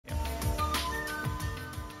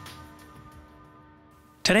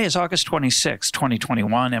Today is August 26,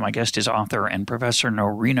 2021, and my guest is author and Professor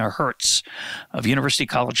Noreena Hertz of University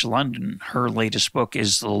College London. Her latest book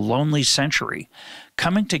is The Lonely Century,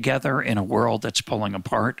 Coming Together in a World That's Pulling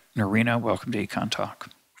Apart. Noreena, welcome to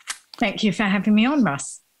EconTalk. Thank you for having me on,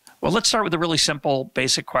 Russ. Well, let's start with a really simple,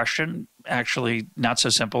 basic question. Actually, not so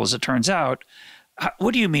simple as it turns out.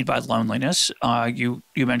 What do you mean by loneliness? You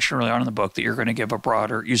mentioned early on in the book that you're going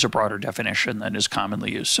to use a broader definition than is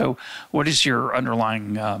commonly used. So what is your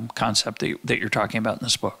underlying concept that you're talking about in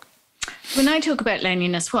this book? When I talk about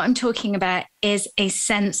loneliness, what I'm talking about is a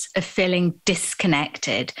sense of feeling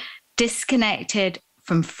disconnected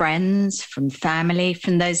from friends, from family,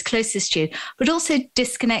 from those closest to you, but also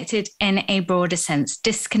disconnected in a broader sense,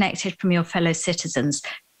 disconnected from your fellow citizens,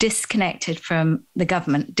 disconnected from the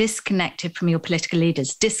government, disconnected from your political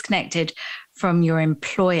leaders, disconnected from your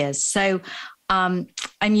employers. So I'm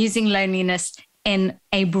using loneliness in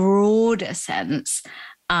a broader sense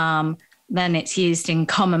than it's used in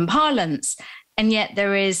common parlance. And yet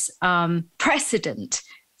there is precedent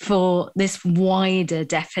for this wider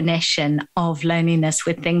definition of loneliness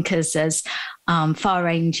with thinkers as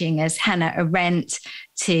far-ranging as Hannah Arendt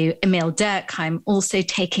to Emil Durkheim, also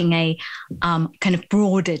taking a kind of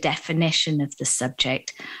broader definition of the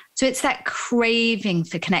subject. So it's that craving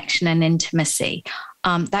for connection and intimacy,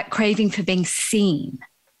 that craving for being seen,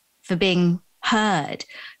 for being heard,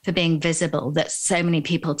 for being visible that so many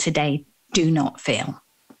people today do not feel.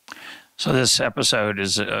 So this episode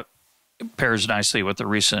pairs nicely with the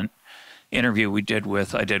recent interview I did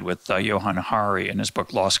with Johann Hari in his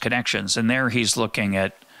book Lost Connections. And there he's looking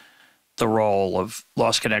at the role of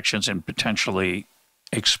lost connections in potentially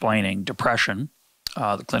explaining depression,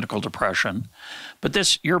 the clinical depression.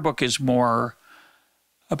 But your book is more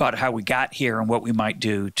about how we got here and what we might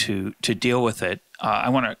do to deal with it. I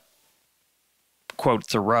want to quote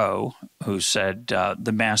Thoreau, who said,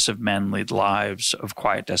 the mass of men lead lives of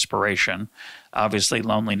quiet desperation. Obviously,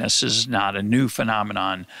 loneliness is not a new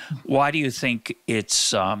phenomenon. Why do you think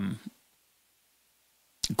it's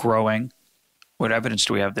growing? What evidence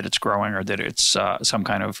do we have that it's growing or that it's some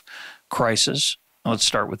kind of crisis? Let's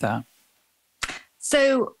start with that.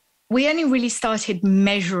 So we only really started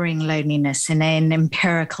measuring loneliness in an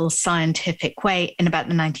empirical scientific way in about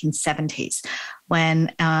the 1970s,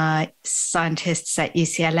 when scientists at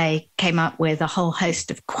UCLA came up with a whole host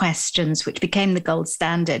of questions which became the gold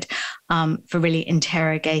standard for really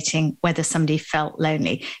interrogating whether somebody felt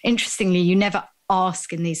lonely. Interestingly, you never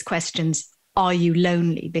ask in these questions, are you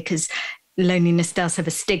lonely? Because loneliness does have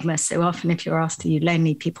a stigma. So often if you're asked, are you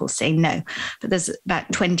lonely, people say no. But there's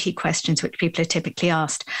about 20 questions which people are typically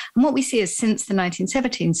asked. And what we see is since the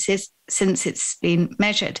 1970s, since it's been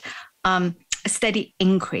measured, a steady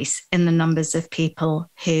increase in the numbers of people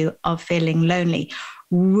who are feeling lonely,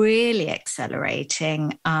 really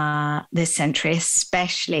accelerating this century,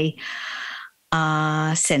 especially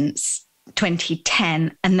since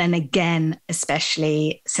 2010, and then again,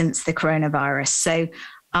 especially since the coronavirus.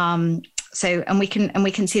 And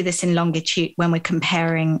we can see this in longitude when we're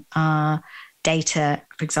comparing data.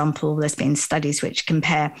 For example, there's been studies which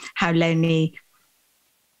compare how lonely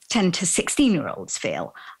 10 to 16-year-olds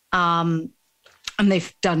feel. And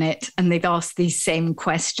they've done it, and they've asked these same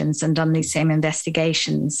questions and done these same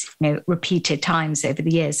investigations, repeated times over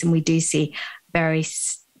the years. And we do see very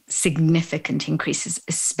significant increases,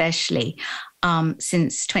 especially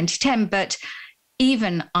since 2010. But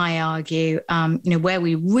even I argue, where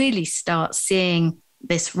we really start seeing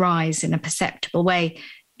this rise in a perceptible way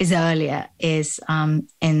is earlier, is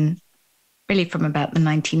in really from about the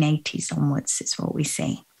 1980s onwards is what we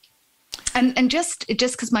see. And just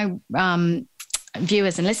because my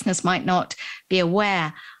viewers and listeners might not be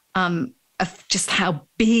aware of just how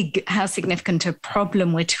significant a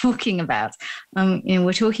problem we're talking about.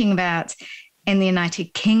 We're talking about in the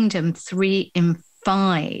United Kingdom, 3 in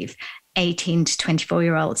 5 18 to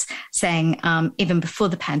 24-year-olds saying, even before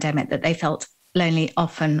the pandemic, that they felt lonely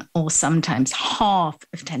often or sometimes. Half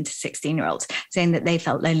of 10 to 16-year-olds saying that they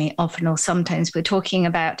felt lonely often or sometimes. We're talking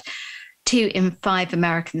about 2 in 5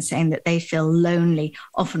 Americans saying that they feel lonely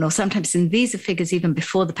often or sometimes. And these are figures even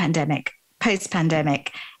before the pandemic.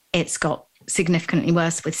 Post-pandemic, it's got significantly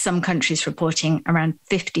worse, with some countries reporting around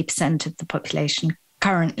 50% of the population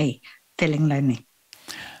currently feeling lonely.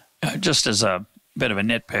 Just as a bit of a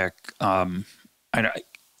nitpick, I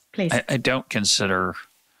don't consider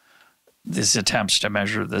these attempts to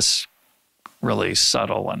measure this really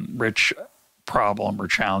subtle and rich problem or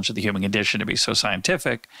challenge of the human condition to be so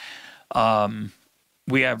scientific.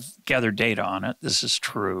 We have gathered data on it. This is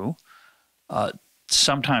true.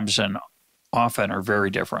 Sometimes and often are very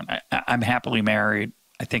different. I'm happily married.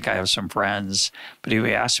 I think I have some friends. But if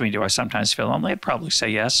you asked me, do I sometimes feel lonely? I'd probably say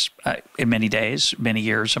yes. In many days, many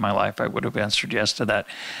years of my life, I would have answered yes to that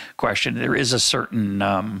question. There is a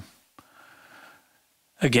certain,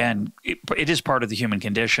 again, it is part of the human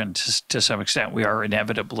condition to some extent. We are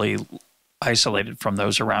inevitably isolated from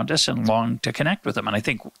those around us and long to connect with them. And I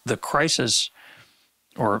think the crisis,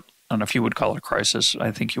 or I don't know if you would call it a crisis,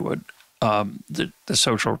 I think you would, the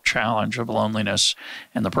social challenge of loneliness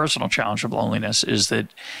and the personal challenge of loneliness is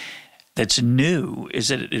that's new, is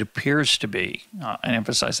that it appears to be, and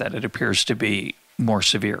emphasize that, it appears to be more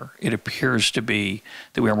severe. It appears to be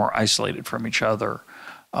that we are more isolated from each other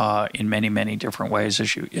in many, many different ways,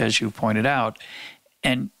 as you pointed out.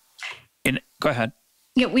 And go ahead.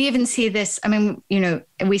 Yeah, we even see this. I mean,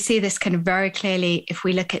 we see this kind of very clearly if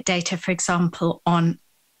we look at data, for example, on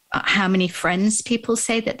how many friends people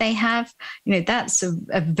say that they have. That's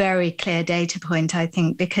a very clear data point, I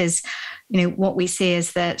think, because, what we see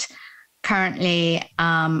is that currently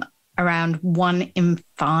around 1 in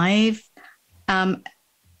 5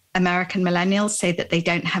 American millennials say that they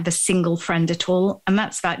don't have a single friend at all. And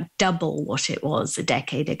that's about double what it was a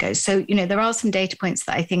decade ago. So, there are some data points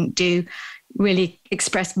that I think do really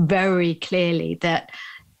express very clearly that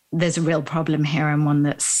there's a real problem here and one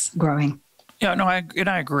that's growing. Yeah, no, I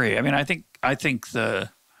agree. I mean, I think I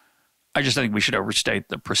just think we should overstate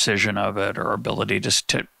the precision of it or ability just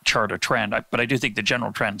to chart a trend. But I do think the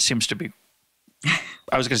general trend seems to be,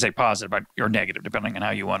 I was going to say positive or negative, depending on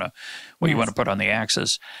how you want to, you want to put on the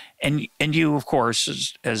axis. And you, of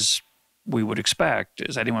course, as we would expect,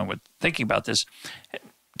 as anyone would thinking about this,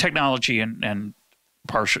 technology and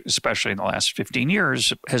partially, especially in the last 15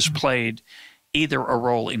 years, has played either a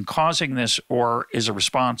role in causing this or is a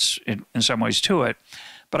response in some ways to it.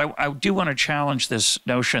 But I do want to challenge this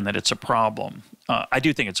notion that it's a problem. I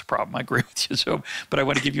do think it's a problem. I agree with you. So, but I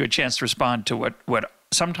want to give you a chance to respond to what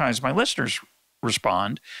sometimes my listeners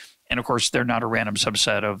respond. And of course, they're not a random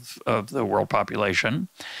subset of the world population.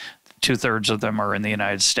 2/3 of them are in the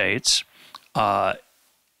United States. All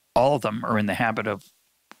of them are in the habit of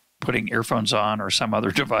putting earphones on or some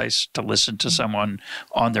other device to listen to someone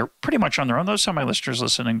pretty much on their own. Though some of my listeners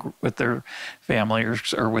listening with their family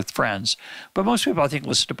or with friends, but most people I think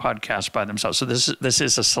listen to podcasts by themselves. So this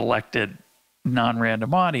is a selected,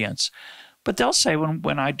 non-random audience. But they'll say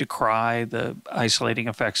when I decry the isolating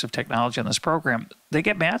effects of technology on this program, they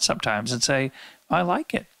get mad sometimes and say, I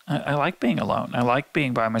like it. I like being alone. I like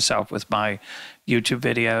being by myself with my YouTube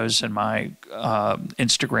videos and my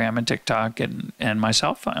Instagram and TikTok and my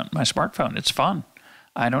cell phone, my smartphone. It's fun.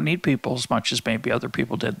 I don't need people as much as maybe other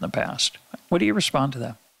people did in the past. What do you respond to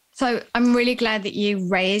that? So I'm really glad that you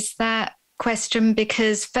raised that question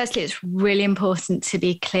because firstly, it's really important to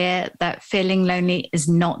be clear that feeling lonely is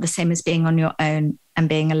not the same as being on your own and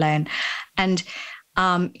being alone. And,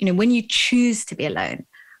 when you choose to be alone,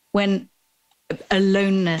 when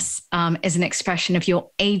aloneness is an expression of your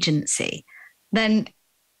agency, then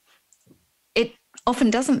it often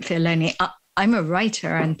doesn't feel lonely. I'm a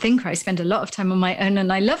writer and thinker. I spend a lot of time on my own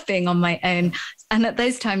and I love being on my own. And at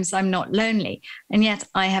those times, I'm not lonely. And yet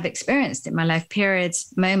I have experienced in my life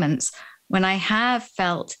periods, moments when I have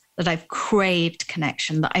felt that I've craved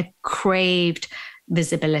connection, that I've craved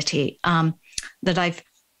visibility, that I've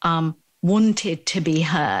wanted to be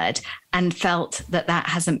heard and felt that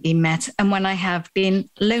hasn't been met, and when I have been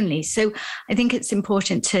lonely. So I think it's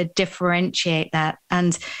important to differentiate that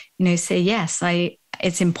and, say, yes,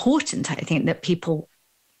 it's important, I think, that people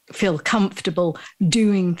feel comfortable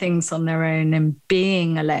doing things on their own and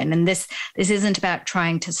being alone. And this isn't about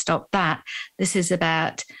trying to stop that. This is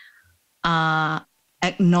about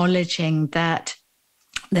acknowledging that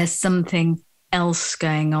there's something else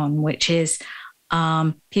going on, which is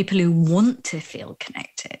people who want to feel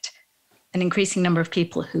connected, an increasing number of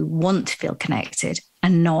people who want to feel connected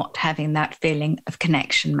and not having that feeling of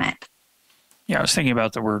connection met. Yeah, I was thinking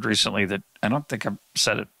about the word recently that I don't think I've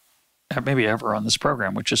said it maybe ever on this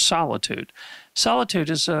program, which is solitude. Solitude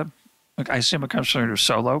is I assume it comes from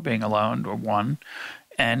solo, being alone or one,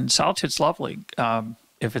 and solitude's lovely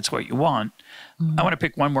if it's what you want. Mm-hmm. I want to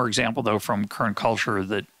pick one more example, though, from current culture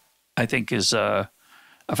that I think is a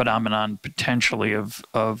phenomenon potentially of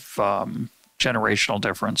generational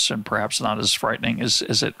difference and perhaps not as frightening as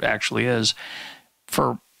it actually is.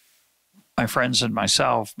 For my friends and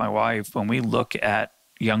myself, my wife, when we look at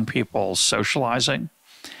young people socializing,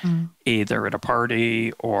 either at a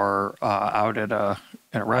party or out at a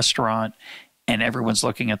restaurant, and everyone's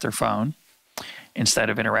looking at their phone instead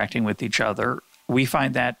of interacting with each other, we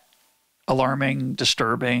find that alarming,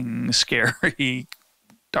 disturbing, scary,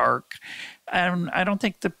 dark. And I don't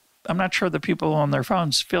think I'm not sure the people on their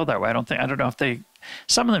phones feel that way. I don't know if they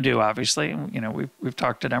some of them do, obviously. You know, we've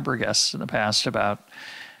talked to a number of guests in the past about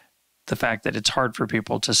the fact that it's hard for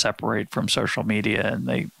people to separate from social media,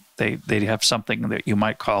 and they have something that you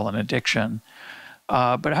might call an addiction.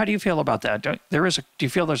 But how do you feel about that? Do you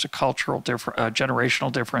feel there's a cultural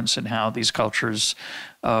generational difference in how these cultures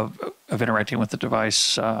of interacting with the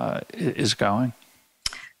device is going?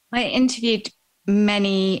 I interviewed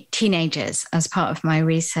many teenagers as part of my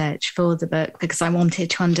research for the book because I wanted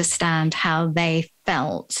to understand how they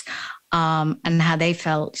felt and how they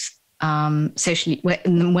felt socially,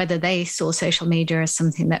 whether they saw social media as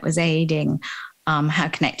something that was aiding how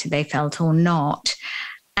connected they felt or not.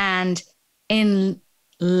 And in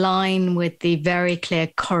line with the very clear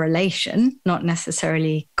correlation, not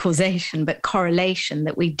necessarily causation, but correlation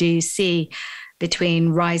that we do see between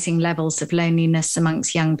rising levels of loneliness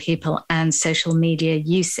amongst young people and social media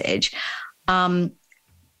usage. In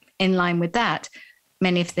line with that,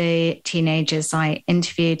 many of the teenagers I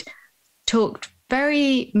interviewed talked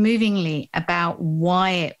very movingly about why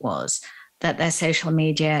it was that their social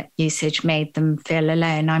media usage made them feel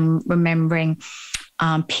alone. I'm remembering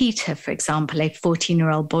Peter, for example, a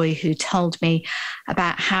 14-year-old boy who told me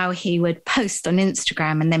about how he would post on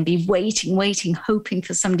Instagram and then be waiting, hoping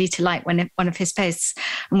for somebody to like one of his posts.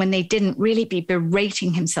 And when they didn't, really be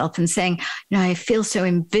berating himself and saying, you know, I feel so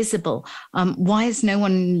invisible. Why is no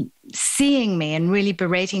one seeing me? And really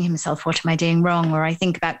berating himself. What am I doing wrong? Or I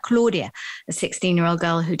think about Claudia, a 16-year-old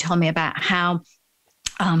girl who told me about how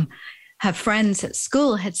her friends at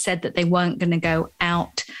school had said that they weren't going to go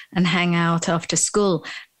out and hang out after school.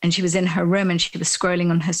 And she was in her room and she was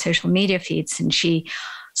scrolling on her social media feeds and she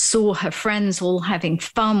saw her friends all having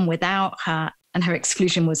fun without her. And her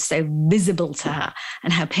exclusion was so visible to her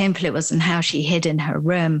and how painful it was and how she hid in her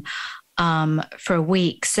room for a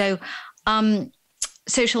week. So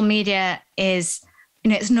social media is,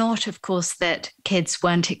 you know, it's not, of course, that kids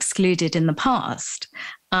weren't excluded in the past,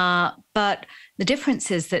 but the difference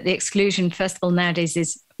is that the exclusion, first of all, nowadays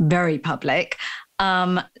is very public.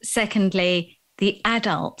 Secondly, the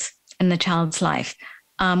adult in the child's life,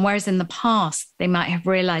 whereas in the past, they might have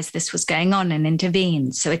realized this was going on and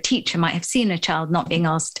intervened. So a teacher might have seen a child not being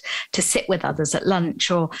asked to sit with others at lunch,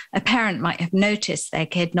 or a parent might have noticed their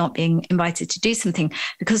kid not being invited to do something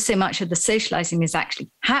because so much of the socializing is actually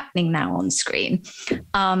happening now on screen.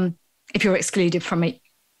 If you're excluded from it,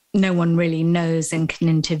 no one really knows and can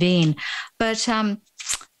intervene. But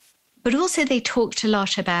also they talked a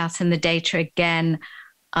lot about, and the data again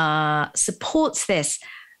supports this,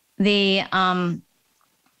 the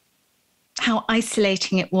how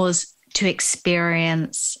isolating it was to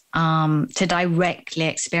experience, to directly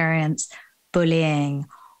experience bullying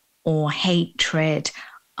or hatred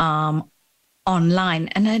online.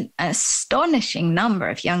 And an astonishing number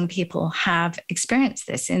of young people have experienced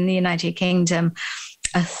this. In the United Kingdom,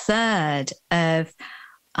 a third of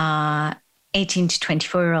 18 to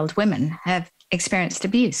 24-year-old women have experienced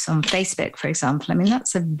abuse on Facebook, for example. I mean,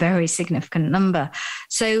 that's a very significant number.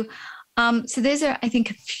 So those are, I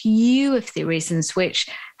think, a few of the reasons which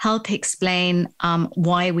help explain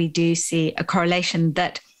why we do see a correlation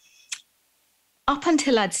that up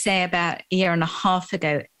until, I'd say, about a year and a half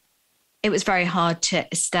ago, it was very hard to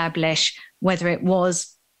establish whether it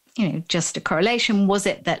was, you know, just a correlation. Was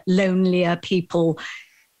it that lonelier people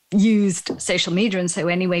used social media and so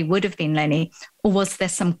anyway would have been lonely, or was there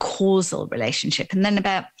some causal relationship? And then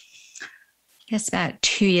about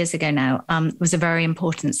 2 years ago now, was a very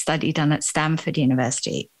important study done at Stanford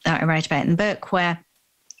University that I write about in the book, where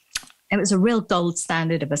it was a real gold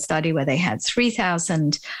standard of a study where they had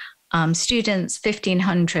 3,000 students,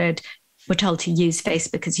 1,500 were told to use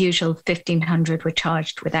Facebook as usual, 1,500 were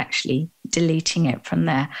charged with actually deleting it from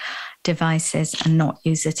their devices and not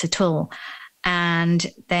use it at all. And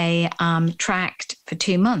they tracked for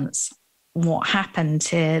 2 months what happened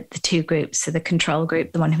to the two groups. So the control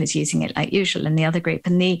group, the one who was using it like usual, and the other group.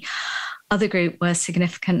 And the other group were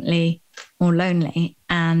significantly more lonely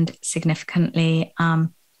and significantly,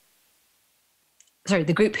 the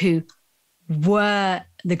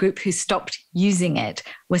group who stopped using it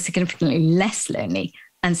were significantly less lonely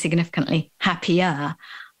and significantly happier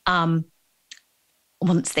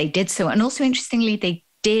once they did so. And also, interestingly, they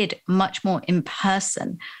did much more in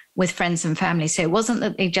person with friends and family. So it wasn't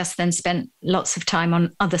that they just then spent lots of time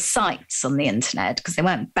on other sites on the internet because they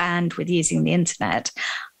weren't banned with using the internet.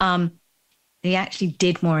 They actually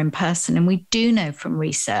did more in person. And we do know from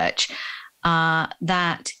research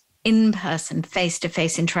that in-person,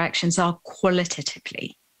 face-to-face interactions are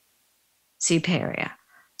qualitatively superior.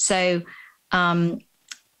 So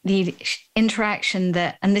the interaction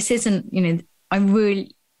that, and this isn't,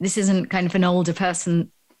 this isn't kind of an older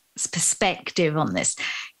person perspective on this.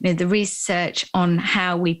 The research on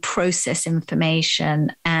how we process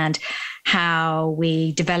information and how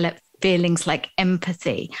we develop feelings like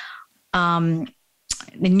empathy, the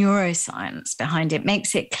neuroscience behind it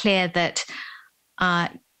makes it clear that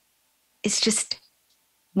it's just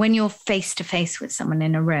when you're face to face with someone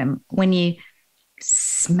in a room, when you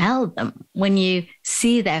smell them, when you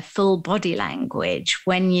see their full body language,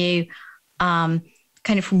 when you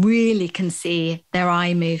kind of really can see their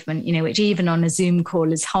eye movement, which even on a Zoom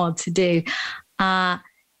call is hard to do,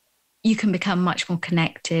 you can become much more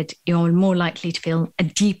connected. You're more likely to feel a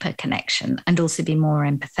deeper connection and also be more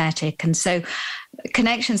empathetic. And so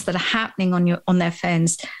connections that are happening on their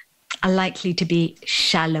phones are likely to be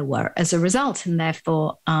shallower as a result, and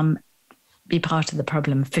therefore be part of the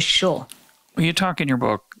problem for sure. Well, you talk in your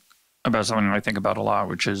book about something I think about a lot,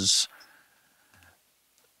 which is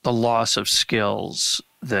the loss of skills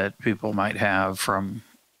that people might have from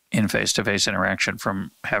in face-to-face interaction,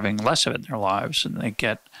 from having less of it in their lives. And they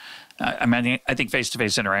get, I think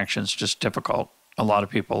face-to-face interaction is just difficult. A lot of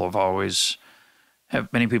people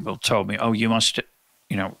many people told me, oh, you must,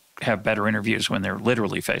 have better interviews when they're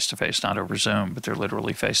literally face-to-face, not over Zoom, but they're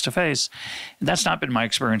literally face-to-face. And that's not been my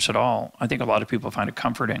experience at all. I think a lot of people find it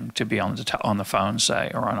comforting to be on the phone,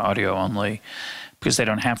 say, or on audio only, because they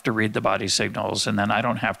don't have to read the body signals, and then I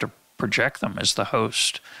don't have to project them as the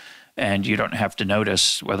host, and you don't have to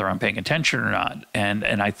notice whether I'm paying attention or not. And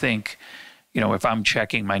I think, if I'm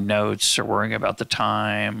checking my notes or worrying about the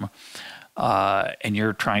time, and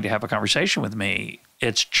you're trying to have a conversation with me,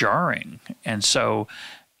 it's jarring. And so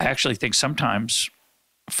I actually think sometimes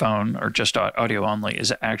phone or just audio only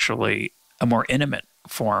is actually a more intimate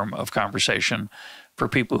form of conversation for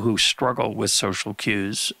people who struggle with social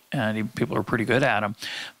cues, and people are pretty good at them.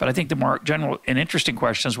 But I think the more general and interesting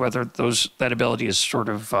question is whether that ability is sort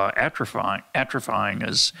of atrophying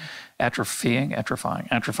as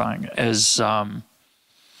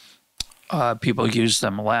people use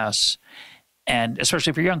them less, and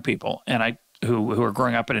especially for young people, and who are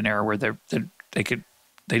growing up in an era where they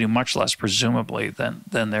do much less, presumably, than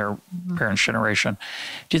their parents' generation.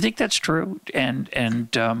 Do you think that's true? And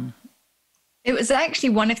it was actually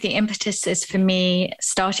one of the impetuses for me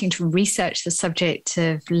starting to research the subject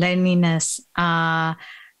of loneliness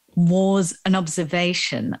was an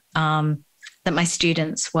observation that my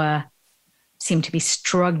students seemed to be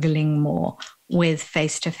struggling more with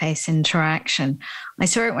face-to-face interaction. I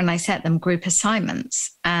saw it when I set them group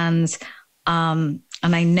assignments, and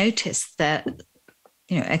I noticed that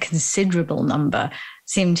a considerable number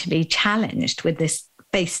seemed to be challenged with this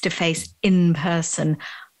face-to-face, in-person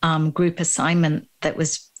group assignment that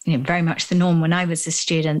was very much the norm when I was a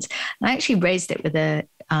student. And I actually raised it with a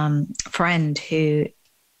friend who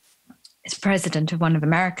is president of one of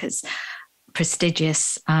America's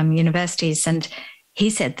prestigious universities, and he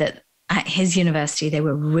said that at his university they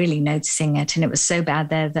were really noticing it, and it was so bad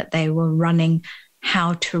there that they were running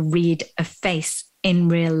how to read a face in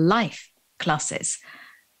real life classes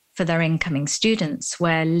for their incoming students,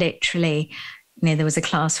 where literally there was a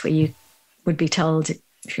class where you would be told,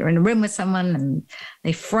 if you're in a room with someone and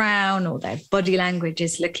they frown or their body language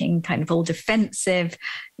is looking kind of all defensive,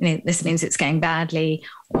 this means it's going badly.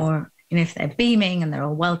 Or, if they're beaming and they're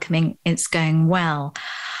all welcoming, it's going well,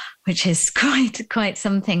 which is quite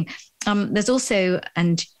something. There's also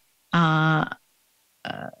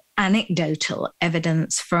anecdotal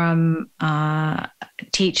evidence from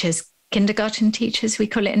teachers, kindergarten teachers, we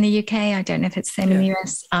call it in the UK. I don't know if it's the same in the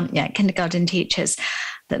US. Kindergarten teachers,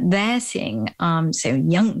 that they're seeing, so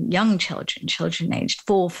young children aged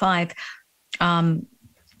 4 or 5, coming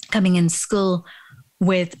in school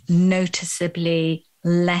with noticeably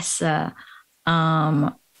lesser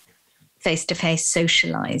face-to-face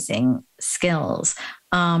socializing skills,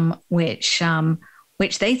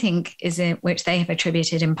 which they think which they have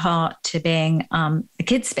attributed in part to being the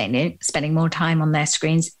kids spending more time on their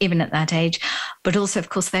screens, even at that age, but also, of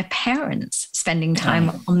course, their parents spending time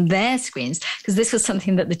on their screens. Because this was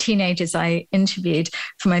something that the teenagers I interviewed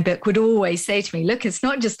for my book would always say to me, look, it's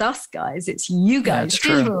not just us guys, it's you guys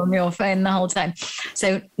who are on your phone the whole time.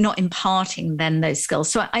 So not imparting then those skills.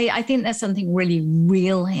 So I think there's something really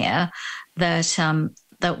real here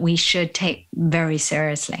that we should take very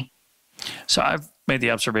seriously. So I've made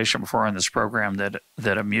the observation before on this program that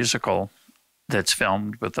a musical that's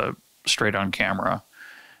filmed with a straight-on camera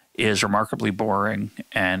is remarkably boring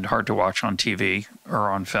and hard to watch on TV or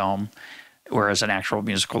on film, whereas an actual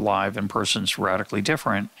musical live in person is radically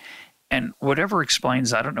different. And whatever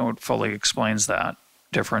explains, I don't know what fully explains that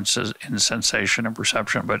differences in sensation and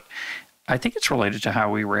perception, but I think it's related to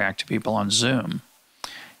how we react to people on Zoom.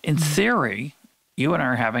 In theory, you and I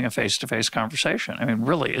are having a face-to-face conversation. I mean,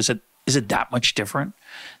 really, is it that much different?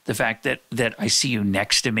 The fact that I see you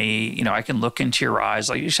next to me, you know, I can look into your eyes.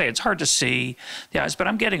 Like you say, it's hard to see the eyes, but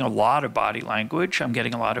I'm getting a lot of body language. I'm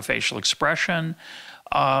getting a lot of facial expression.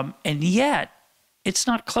 And yet it's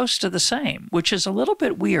not close to the same, which is a little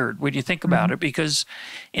bit weird when you think about it, because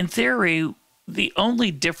in theory, the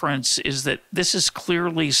only difference is that this is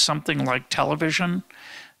clearly something like television.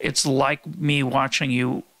 It's like me watching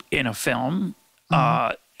you in a film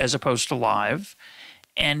as opposed to live.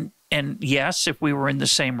 And yes, if we were in the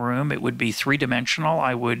same room, it would be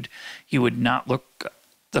three-dimensional. You would not look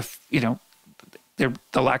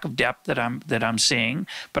the lack of depth that I'm seeing.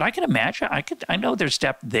 But I can imagine, I know there's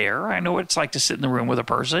depth there. I know what it's like to sit in the room with a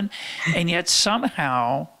person, and yet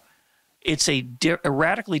somehow it's a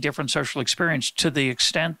radically different social experience, to the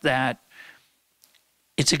extent that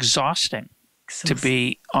it's exhausting to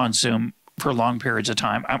be on Zoom for long periods of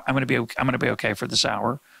time. I'm going to be okay for this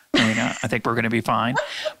hour. Noreena, I think we're going to be fine.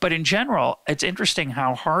 But in general, it's interesting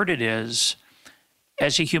how hard it is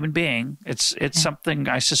as a human being. It's something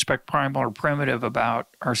I suspect primal or primitive about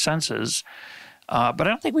our senses. But I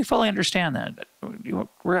don't think we fully understand that. You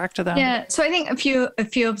react to that? Yeah. So I think a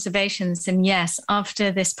few observations. And yes,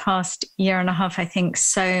 after this past year and a half, I think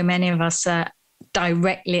so many of us are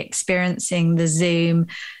directly experiencing the Zoom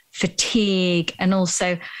fatigue, and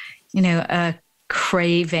also, you know,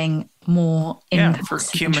 craving more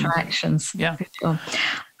in-person interactions. Yeah. Sure.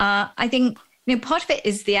 I think, you know, part of it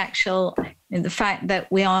is the actual, you know, the fact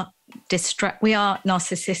that we are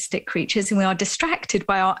narcissistic creatures, and we are distracted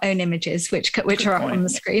by our own images, which are up on the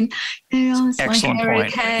screen. You know, is my hair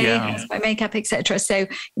okay? Is my makeup, etc. So, you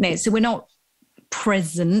know, so we're not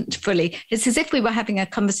present fully. It's as if we were having a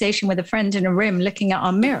conversation with a friend in a room, looking at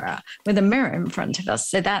our mirror with a mirror in front of us.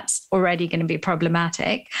 So that's already going to be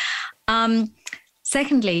problematic.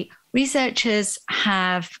 Secondly, researchers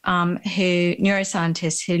have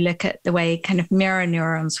neuroscientists who look at the way kind of mirror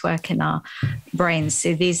neurons work in our brains.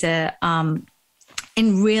 So these are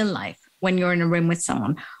in real life, when you're in a room with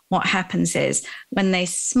someone, what happens is when they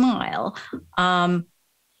smile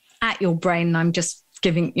at your brain, and I'm just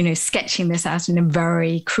sketching this out in a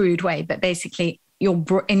very crude way, but basically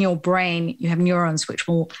in your brain, you have neurons which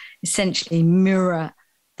will essentially mirror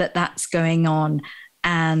that's going on.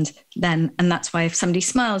 And that's why if somebody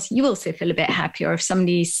smiles, you also feel a bit happier. If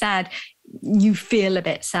somebody's sad, you feel a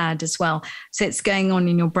bit sad as well. So it's going on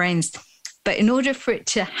in your brains. But in order for it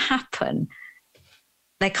to happen,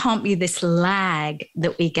 there can't be this lag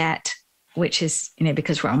that we get, which is, you know,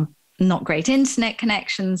 because we're on not great internet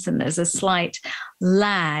connections and there's a slight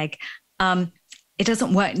lag. It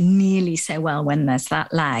doesn't work nearly so well when there's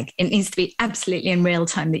that lag. It needs to be absolutely in real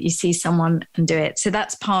time that you see someone and do it. So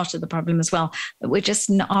that's part of the problem as well.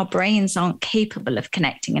 That our brains aren't capable of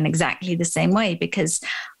connecting in exactly the same way because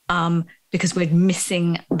we're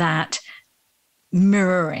missing that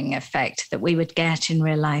mirroring effect that we would get in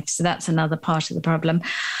real life. So that's another part of the problem.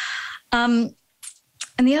 And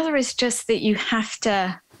the other is just that you have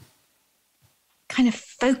to kind of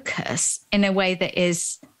focus in a way that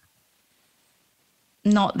is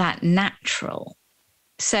not that natural.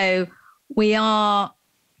 So we are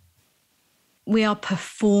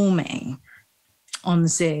performing on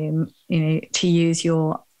Zoom, you know, to use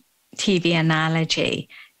your TV analogy,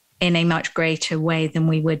 in a much greater way than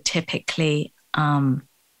we would typically,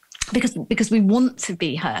 because we want to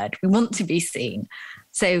be heard, we want to be seen.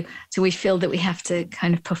 So we feel that we have to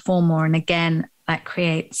kind of perform more. And again, that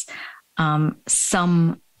creates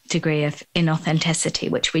some degree of inauthenticity,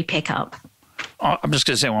 which we pick up. I'm just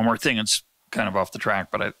going to say one more thing. It's kind of off the track,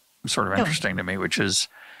 but it's sort of interesting to me, which is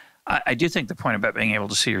I do think the point about being able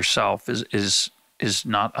to see yourself is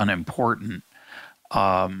not unimportant.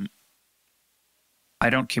 I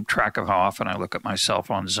don't keep track of how often I look at myself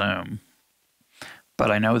on Zoom, but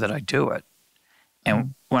I know that I do it.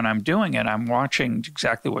 And when I'm doing it, I'm watching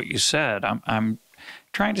exactly what you said. I'm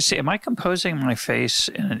trying to see, am I composing my face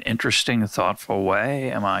in an interesting, thoughtful way?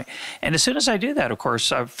 And as soon as I do that, of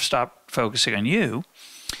course, I've stopped focusing on you.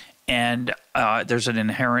 And there's an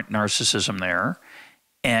inherent narcissism there.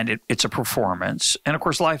 And it's a performance. And of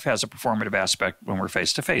course, life has a performative aspect when we're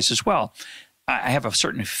face to face as well. I have a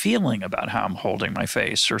certain feeling about how I'm holding my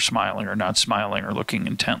face, or smiling or not smiling, or looking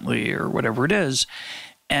intently, or whatever it is.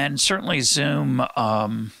 And certainly Zoom,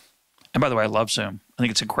 and by the way, I love Zoom. I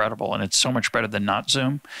think it's incredible, and it's so much better than not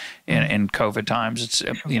Zoom in COVID times.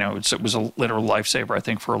 It was a literal lifesaver, I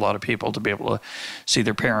think, for a lot of people to be able to see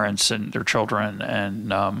their parents and their children,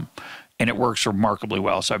 and it works remarkably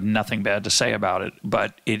well. So I have nothing bad to say about it.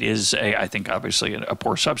 But it is, I think, obviously a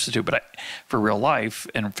poor substitute, but for real life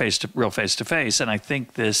and real face to face. And I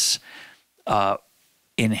think this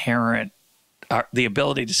inherent, the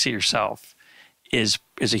ability to see yourself is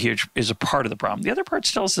a part of the problem. The other part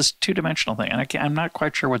still is this two-dimensional thing, and I'm not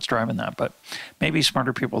quite sure what's driving that, but maybe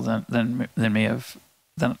smarter people than me have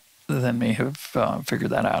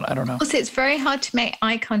figured that out. I don't know. Also, it's very hard to make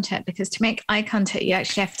eye contact, because to make eye contact, you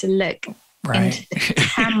actually have to look into the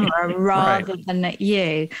camera rather than at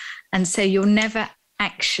you, and so you're never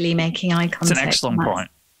actually making eye contact. It's an excellent point.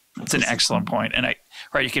 It's an excellent point, and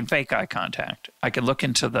you can fake eye contact. I can look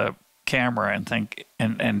into the camera and think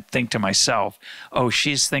to myself, oh,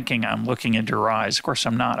 she's thinking I'm looking into her eyes. Of course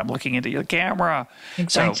I'm not. I'm looking into the camera.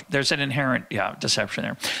 Exactly. So there's an inherent deception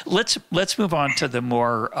there. Let's move on to the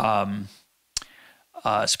more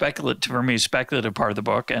speculative part of the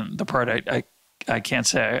book, and the part I can't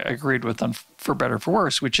say I agreed with on for better or for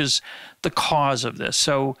worse, which is the cause of this.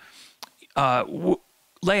 So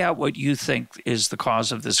lay out what you think is the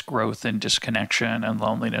cause of this growth and disconnection and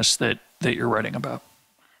loneliness that you're writing about.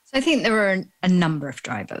 So I think there are a number of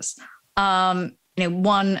drivers.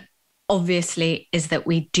 One obviously is that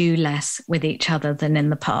we do less with each other than in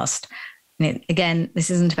the past. Again, this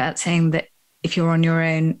isn't about saying that if you're on your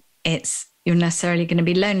own, you're necessarily going to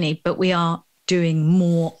be lonely, but we are doing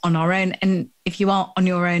more on our own. And if you are on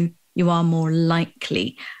your own, you are more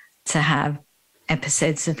likely to have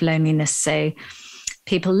episodes of loneliness. So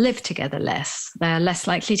people live together less. They're less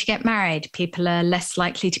likely to get married. People are less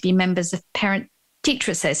likely to be members of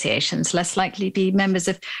parent-teacher associations, less likely to be members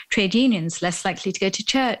of trade unions, less likely to go to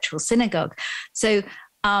church or synagogue. So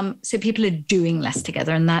people are doing less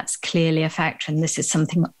together, and that's clearly a factor. And this is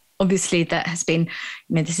something, obviously, that has been,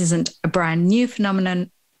 this isn't a brand new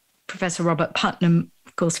phenomenon. Professor Robert Putnam,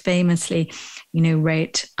 of course, famously,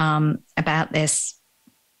 wrote about this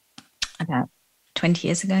about 20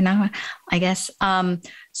 years ago now, I guess.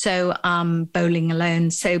 Bowling alone.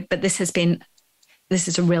 But this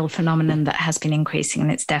is a real phenomenon that has been increasing,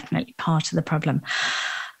 and it's definitely part of the problem.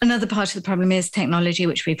 Another part of the problem is technology,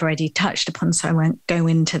 which we've already touched upon, so I won't go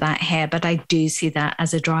into that here, but I do see that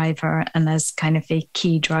as a driver and as kind of a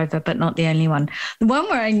key driver, but not the only one. The one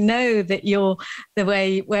where I know that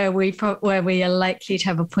where we are likely to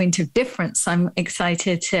have a point of difference, I'm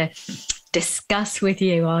excited to discuss with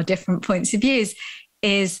you our different points of views,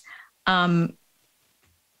 is the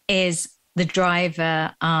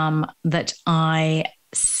driver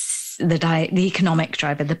the economic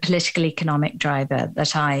driver, the political economic driver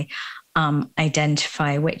that I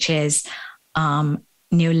identify, which is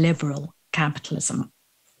neoliberal capitalism.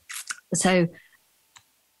 So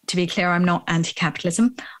to be clear, I'm not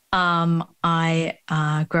anti-capitalism. I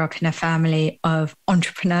grew up in a family of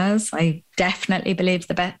entrepreneurs. I definitely believe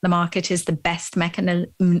the market is the best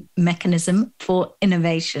mechanism for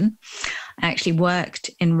innovation. I actually worked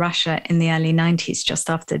in Russia in the early 90s, just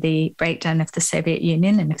after the breakdown of the Soviet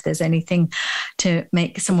Union. And if there's anything to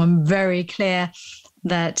make someone very clear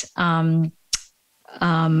that that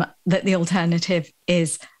the alternative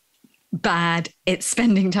is bad, it's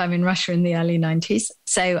spending time in Russia in the early 90s.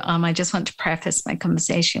 So I just want to preface my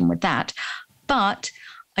conversation with that. But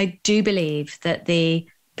I do believe that the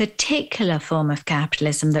particular form of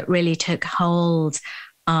capitalism that really took hold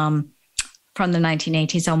from the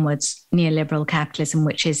 1980s onwards, neoliberal capitalism,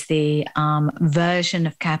 which is the version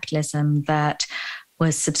of capitalism that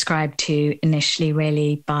was subscribed to initially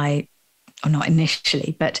really or not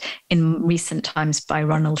initially, but in recent times by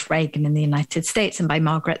Ronald Reagan in the United States and by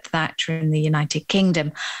Margaret Thatcher in the United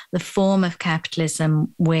Kingdom, the form of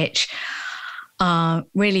capitalism which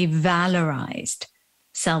really valorized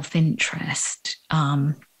self-interest,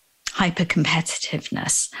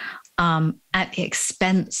 hyper-competitiveness at the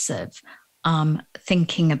expense of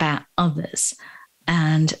thinking about others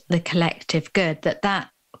and the collective good, that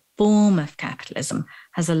form of capitalism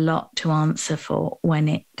has a lot to answer for when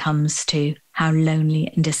it comes to how lonely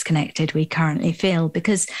and disconnected we currently feel.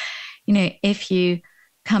 Because, if you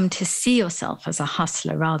come to see yourself as a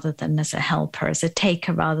hustler rather than as a helper, as a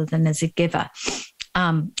taker rather than as a giver,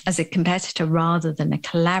 as a competitor rather than a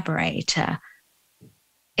collaborator,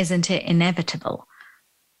 isn't it inevitable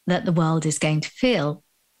that the world is going to feel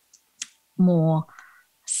more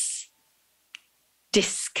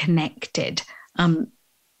disconnected, and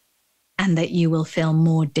that you will feel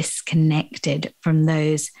more disconnected from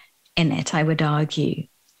those in it? I would argue,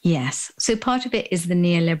 yes. So part of it is the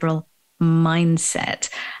neoliberal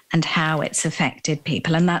mindset and how it's affected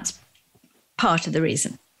people, and that's part of the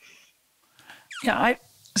reason. Yeah,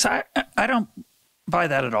 I don't buy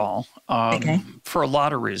that at all, Okay. for a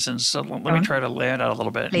lot of reasons. So let me try to lay it out a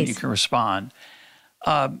little bit, Please. and you can respond.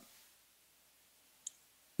 We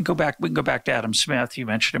can go back to Adam Smith. You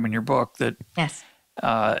mentioned him in your book. That Yes.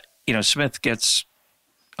 Smith gets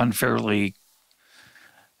unfairly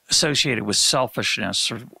associated with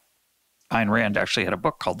selfishness. Ayn Rand actually had a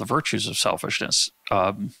book called The Virtues of Selfishness.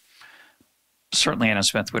 Certainly Adam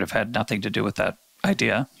Smith would have had nothing to do with that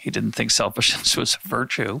idea. He didn't think selfishness was a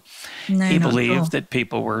virtue. No, he believed that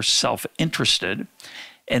people were self-interested.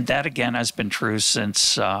 And that, again, has been true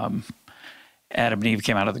since Adam and Eve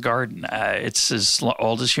came out of the garden. It's as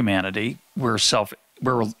old as humanity. We're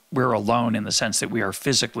alone in the sense that we are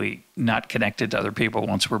physically not connected to other people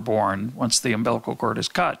once we're born. Once the umbilical cord is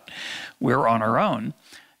cut, we're on our own.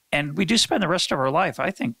 And we do spend the rest of our life,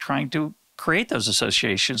 I think, trying to create those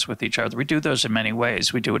associations with each other. We do those in many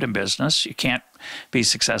ways. We do it in business. You can't be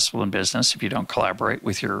successful in business if you don't collaborate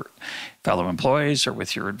with your fellow employees or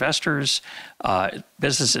with your investors.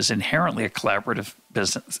 Business is inherently a collaborative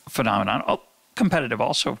business phenomenon, competitive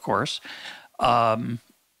also, of course.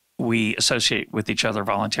 We associate with each other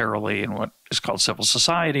voluntarily in what is called civil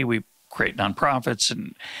society. We create nonprofits,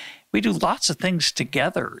 and we do lots of things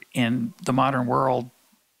together in the modern world,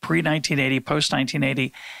 pre-1980,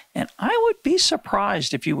 post-1980. And I would be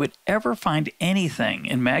surprised if you would ever find anything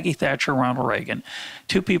in Maggie Thatcher, Ronald Reagan,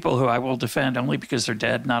 two people who I will defend only because they're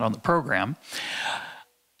dead, not on the program.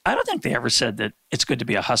 I don't think they ever said that it's good to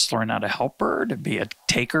be a hustler and not a helper, to be a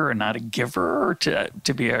taker and not a giver,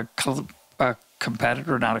 to be a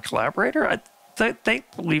competitor, not a collaborator. They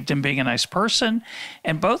believed in being a nice person.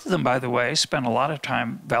 And both of them, by the way, spent a lot of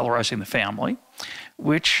time valorizing the family,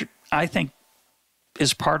 which I think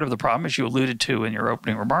is part of the problem, as you alluded to in your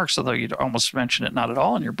opening remarks, although you almost mentioned it not at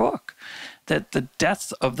all in your book, that the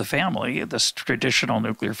death of the family, this traditional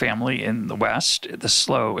nuclear family in the West, it's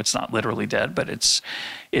not literally dead, but it's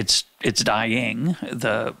dying.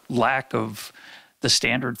 The lack of the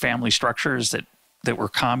standard family structures that were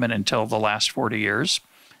common until the last 40 years,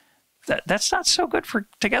 that's not so good for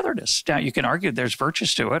togetherness. Now, you can argue there's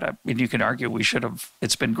virtues to it. I mean, you can argue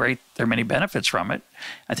it's been great. There are many benefits from it.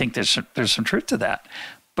 I think there's some truth to that.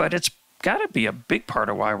 But it's got to be a big part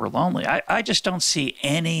of why we're lonely. I just don't see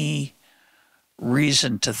any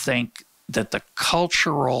reason to think that the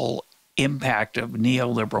cultural impact of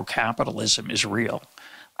neoliberal capitalism is real.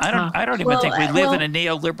 I don't even think we live in a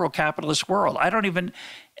neoliberal capitalist world.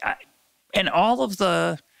 And all of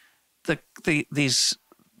the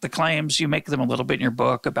claims, you make them a little bit in your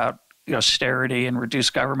book about austerity and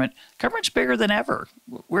reduced government. Government's bigger than ever.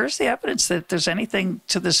 Where's the evidence that there's anything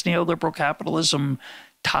to this neoliberal capitalism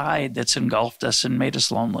tide that's engulfed us and made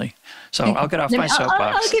us lonely? So I'll get off my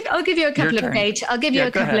soapbox. I'll give you a couple of data. I'll give you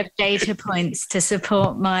a couple of data points to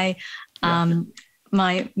support my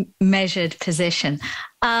my measured position.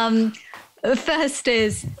 First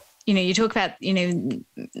is, you talk about,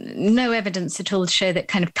 no evidence at all to show that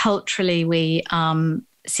kind of culturally we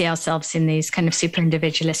see ourselves in these kind of super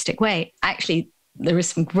individualistic way. Actually, there is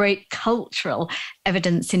some great cultural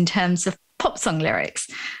evidence in terms of pop song lyrics,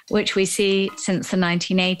 which we see since the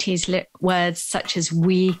 1980s. Words such as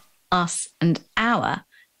we, us, and our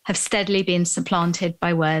have steadily been supplanted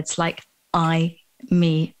by words like I,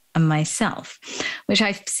 me, and myself, which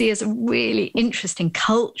I see as a really interesting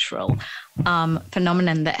cultural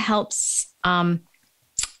phenomenon that helps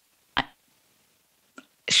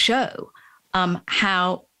show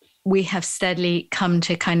how we have steadily come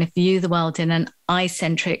to kind of view the world in an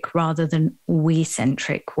I-centric rather than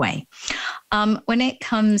we-centric way. When it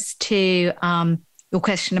comes to your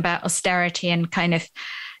question about austerity and kind of,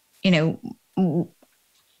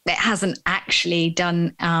 it hasn't actually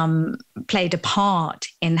played a part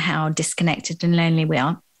in how disconnected and lonely we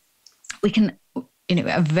are. We can,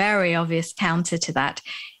 a very obvious counter to that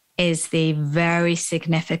is the very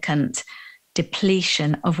significant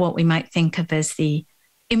depletion of what we might think of as the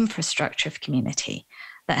infrastructure of community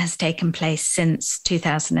that has taken place since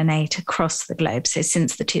 2008 across the globe. So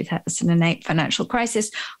since the 2008 financial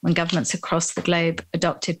crisis, when governments across the globe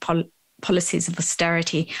adopted policies of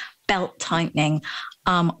austerity, belt tightening,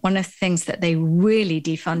 one of the things that they really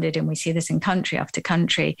defunded, and we see this in country after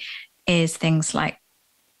country, is things like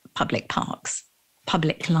public parks,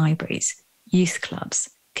 public libraries, youth clubs,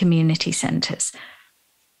 community centres.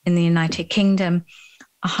 In the United Kingdom,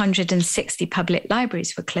 160 public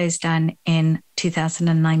libraries were closed down in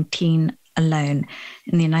 2019 alone.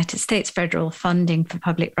 In the United States, federal funding for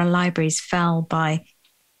public libraries fell by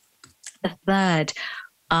a third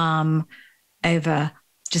over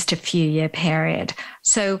just a few-year period.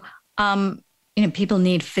 So, people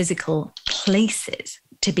need physical places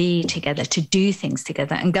to be together, to do things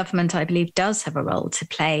together. And government, I believe, does have a role to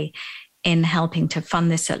play in helping to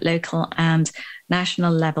fund this at local and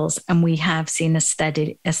national levels. And we have seen a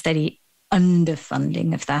steady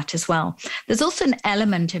underfunding of that as well. There's also an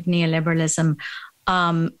element of neoliberalism,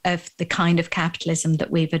 of the kind of capitalism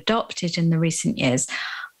that we've adopted in the recent years,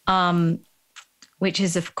 which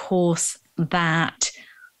is, of course, that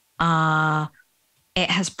it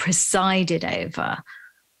has presided over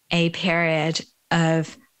a period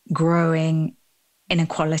of growing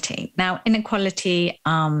inequality. Now, inequality,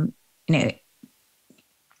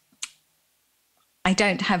 I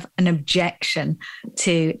don't have an objection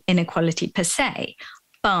to inequality per se,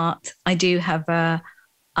 but I do have a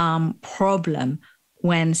problem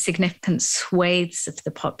when significant swathes of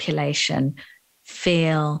the population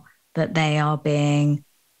feel that they are being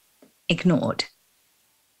ignored.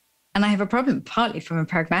 And I have a problem partly from a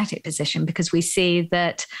pragmatic position, because we see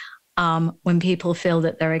that when people feel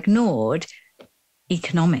that they're ignored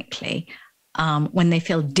economically, when they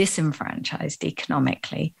feel disenfranchised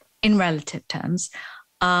economically, in relative terms,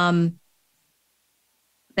 they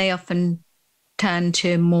often turn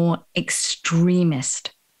to more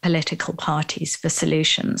extremist political parties for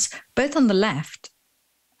solutions, both on the left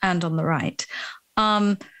and on the right.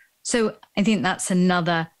 So I think that's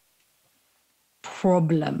another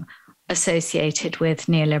problem associated with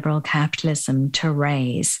neoliberal capitalism to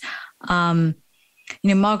raise.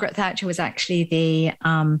 Margaret Thatcher was actually the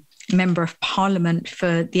member of parliament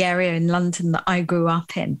for the area in London that I grew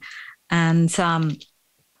up in. And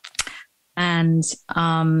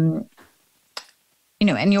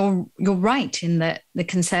you're right in that the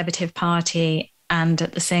Conservative Party and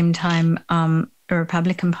at the same time the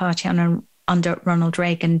Republican Party under Ronald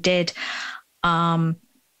Reagan did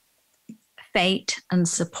fate and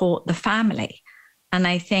support the family. And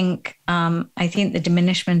I think the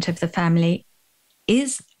diminishment of the family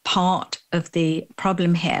is part of the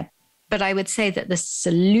problem here. But I would say that the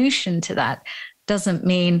solution to that doesn't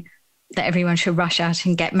mean that everyone should rush out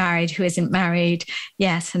and get married who isn't married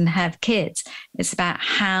yet and have kids. It's about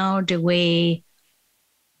how do we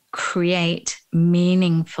create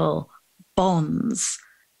meaningful bonds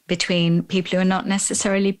between people who are not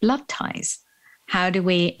necessarily blood ties. How do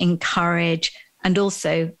we encourage and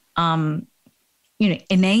also,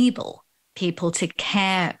 enable people to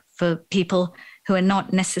care for people who are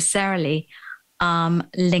not necessarily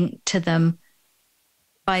linked to them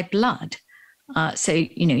by blood? So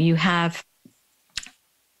you have,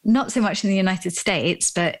 not so much in the United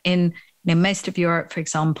States, but in most of Europe, for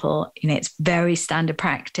example, it's very standard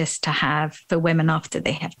practice to have, for women after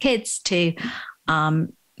they have kids, to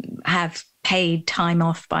have paid time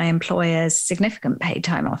off by employers, significant paid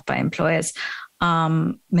time off by employers,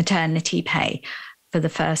 maternity pay for the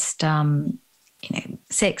first 6-9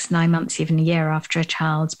 months, even a year after a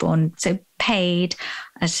child's born. So paid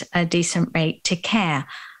at a decent rate to care.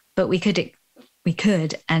 But we could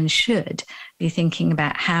and should be thinking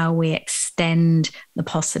about how we extend the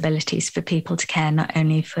possibilities for people to care, not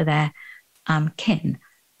only for their kin,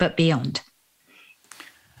 but beyond.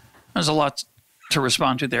 There's a lot to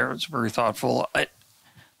respond to there. It's very thoughtful. A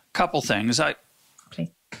couple things.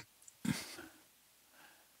 Please.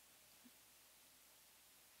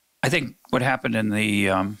 I think what happened in the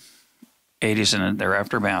 80s and their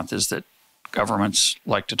aftermath is that governments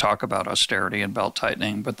like to talk about austerity and belt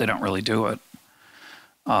tightening, but they don't really do it.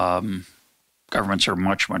 Governments are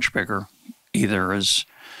much, much bigger, either as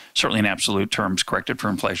certainly in absolute terms corrected for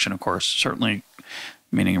inflation, of course, certainly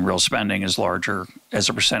meaning real spending is larger as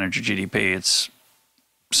a percentage of GDP. It's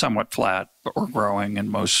somewhat flat, but we're growing in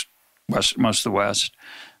most of the West.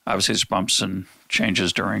 Obviously, there's bumps and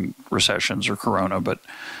changes during recessions or corona, but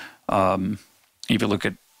if you look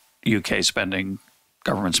at UK spending,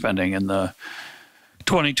 government spending in the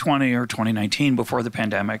 2020 or 2019 before the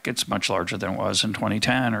pandemic, it's much larger than it was in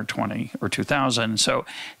 2010 or 2000. So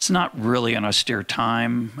it's not really an austere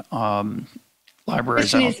time.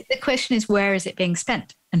 Libraries. The question is, where is it being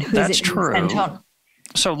spent, and who is it being spent on?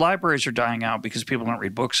 So libraries are dying out because people don't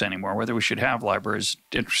read books anymore. Whether we should have libraries,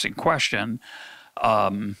 interesting question.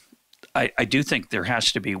 I do think there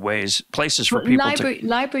has to be places for people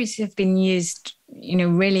Libraries have been used,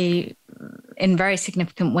 really in very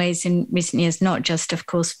significant ways in recent years, not just, of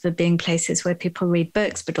course, for being places where people read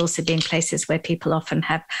books, but also being places where people often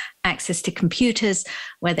have access to computers,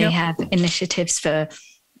 where they have initiatives for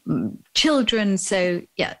children. So,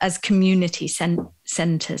 as community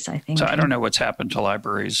centers, I think. So I don't know what's happened to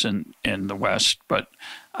libraries in the West, but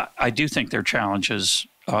I do think there are challenges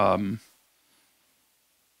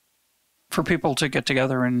for people to get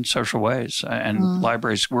together in social ways. And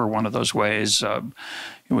libraries were one of those ways.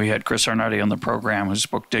 We had Chris Arnott on the program, whose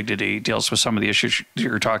book Dignity deals with some of the issues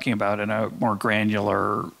you're talking about in a more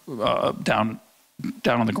granular, down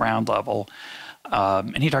on the ground level.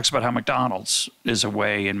 And he talks about how McDonald's is a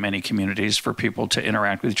way in many communities for people to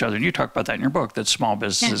interact with each other. And you talk about that in your book, that small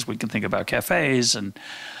businesses, we can think about cafes and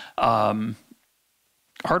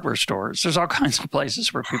hardware stores. There's all kinds of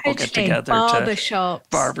places where people get Totally. together.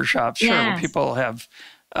 Barbershops, sure. Yeah. Where people have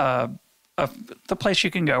the place you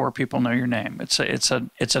can go where people know your name. It's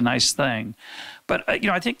a nice thing. But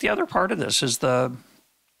I think the other part of this is the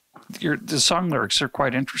song lyrics are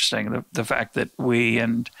quite interesting. The fact that we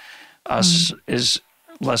and us is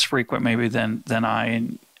less frequent maybe than I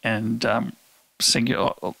and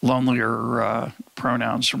singular lonelier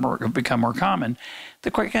pronouns have become more common.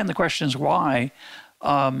 The question is why.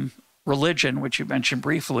 Religion, which you mentioned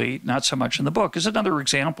briefly, not so much in the book, is another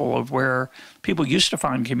example of where people used to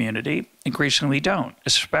find community, increasingly don't,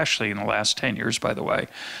 especially in the last 10 years, by the way,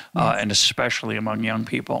 and especially among young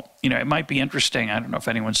people. It might be interesting, I don't know if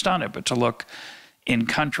anyone's done it, but to look in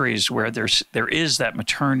countries where there is that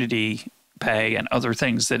maternity pay and other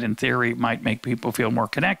things that in theory might make people feel more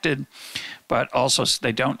connected, but also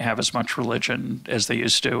they don't have as much religion as they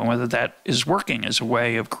used to, and whether that is working as a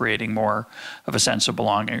way of creating more of a sense of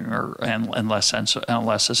belonging and less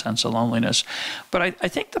a sense of loneliness. But I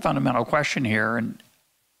think the fundamental question here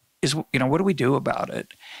is, what do we do about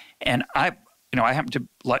it? And I happen to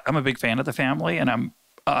I'm a big fan of the family, and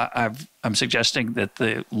I'm suggesting that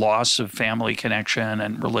the loss of family connection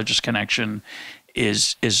and religious connection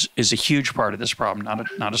is a huge part of this problem,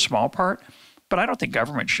 not a small part. But I don't think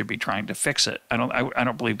government should be trying to fix it. I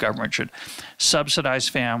don't believe government should subsidize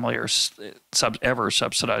family or ever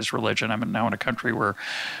subsidize religion. I'm now in a country where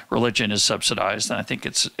religion is subsidized, and I think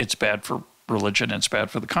it's bad for religion and it's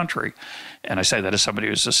bad for the country. And I say that as somebody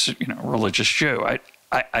who's a religious Jew.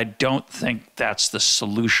 I don't think that's the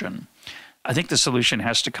solution. I think the solution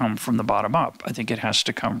has to come from the bottom up. I think it has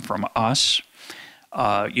to come from us.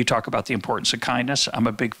 You talk about the importance of kindness. I'm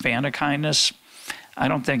a big fan of kindness. I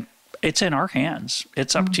don't think it's in our hands.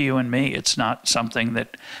 It's up to you and me. It's not something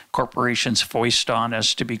that corporations foist on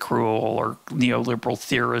us to be cruel or neoliberal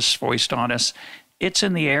theorists foist on us. It's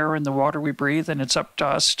in the air and the water we breathe, and it's up to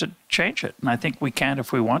us to change it. And I think we can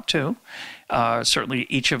if we want to. Certainly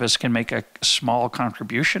each of us can make a small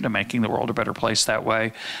contribution to making the world a better place that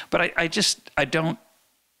way. But I don't,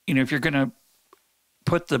 if you're going to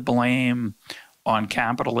put the blame on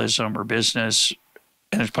capitalism or business,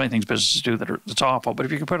 and there's plenty of things businesses do that's awful, but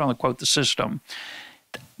if you can put on the system,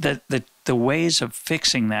 the ways of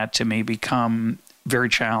fixing that to me become very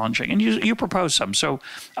challenging. And you propose some. So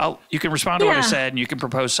you can respond to what I said, and you can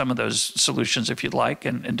propose some of those solutions if you'd like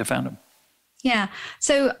and defend them. Yeah.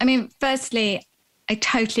 So, firstly, I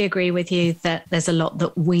totally agree with you that there's a lot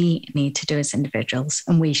that we need to do as individuals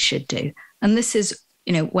and we should do. And this is,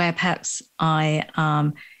 where perhaps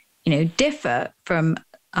I, differ from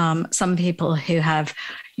some people who have,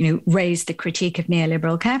 raised the critique of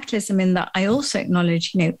neoliberal capitalism, in that I also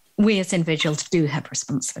acknowledge, we as individuals do have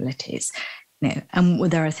responsibilities,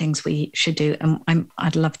 and there are things we should do. And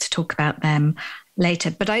I'd love to talk about them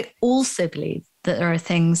later. But I also believe that there are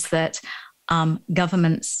things that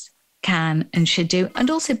governments can and should do, and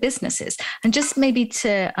also businesses. And just maybe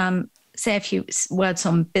to say a few words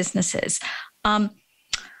on businesses. One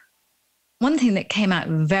thing that came out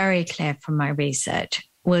very clear from my research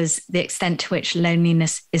was the extent to which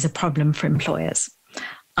loneliness is a problem for employers.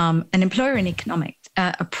 An employer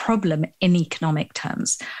a problem in economic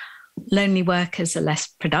terms. Lonely workers are less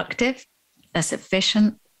productive, less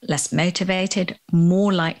efficient, less motivated,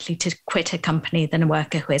 more likely to quit a company than a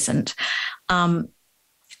worker who isn't.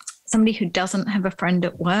 Somebody who doesn't have a friend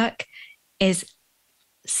at work is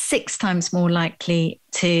 6 times more likely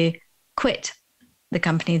to quit the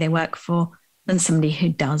company they work for than somebody who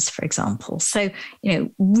does, for example. So,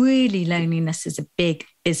 really loneliness is a big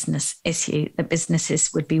business issue that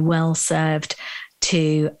businesses would be well served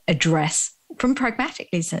to address from pragmatic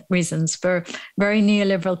reasons, for very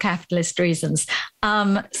neoliberal capitalist reasons.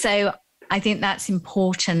 So I think that's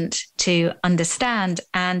important to understand.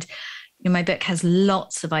 And my book has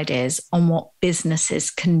lots of ideas on what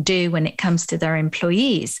businesses can do when it comes to their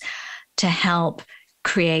employees to help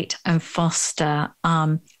create and foster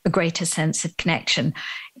a greater sense of connection,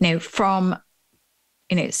 from,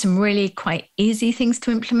 some really quite easy things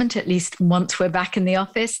to implement, at least once we're back in the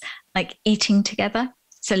office, like eating together.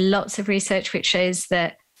 So lots of research which shows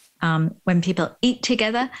that when people eat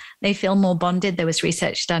together, they feel more bonded. There was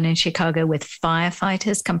research done in Chicago with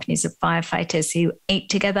firefighters, companies of firefighters who ate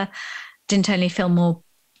together, didn't only feel more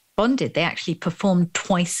bonded, they actually performed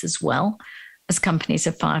twice as well as companies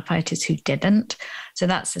of firefighters who didn't. So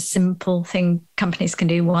that's a simple thing companies can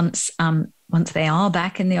do once they are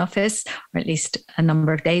back in the office, or at least a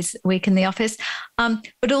number of days a week in the office.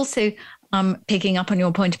 But also picking up on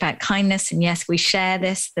your point about kindness, and yes, we share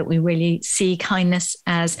this, that we really see kindness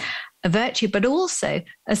as a virtue, but also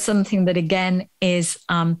as something that, again, is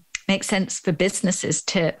makes sense for businesses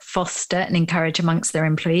to foster and encourage amongst their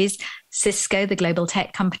employees. Cisco, the global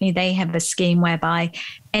tech company, they have a scheme whereby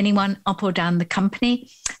anyone up or down the company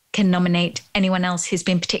can nominate anyone else who's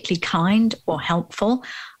been particularly kind or helpful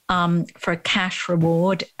for a cash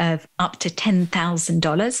reward of up to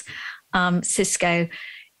 $10,000. Cisco,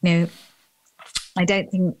 I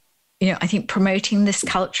don't think, I think promoting this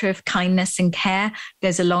culture of kindness and care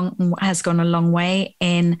has gone a long way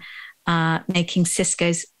in making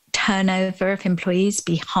Cisco's turnover of employees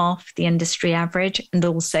be half the industry average, and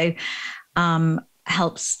also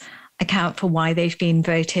helps account for why they've been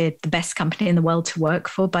voted the best company in the world to work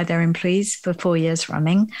for by their employees for 4 years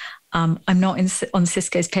running. I'm not on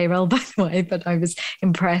Cisco's payroll, by the way, but I was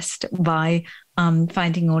impressed by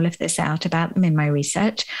finding all of this out about them in my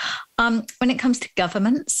research. When it comes to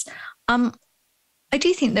governments, I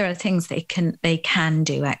do think there are things they can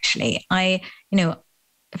do. Actually,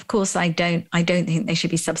 of course, I don't think they should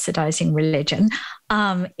be subsidizing religion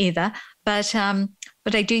either. But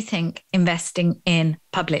I do think investing in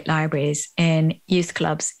public libraries, in youth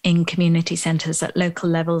clubs, in community centres at local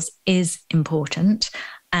levels is important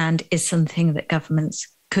and is something that governments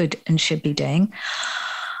could and should be doing.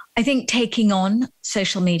 I think taking on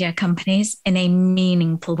social media companies in a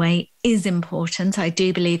meaningful way is important. I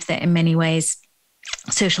do believe that in many ways,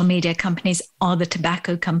 social media companies are the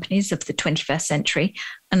tobacco companies of the 21st century.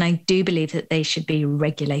 And I do believe that they should be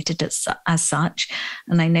regulated as such.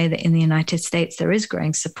 And I know that in the United States, there is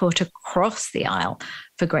growing support across the aisle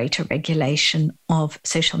for greater regulation of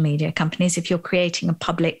social media companies. If you're creating a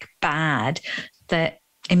public bad, that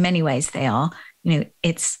in many ways they are,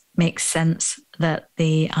 it makes sense that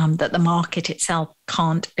the market itself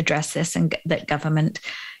can't address this and that government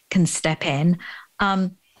can step in.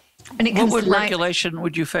 What regulation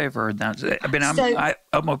would you favor in that? I mean,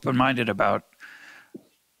 I'm open-minded about.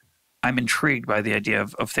 I'm intrigued by the idea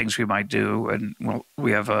of things we might do, and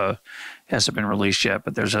we have it hasn't been released yet,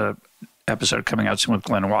 but there's a episode coming out soon with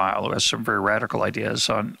Glenn Weil, who has some very radical ideas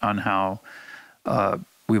on how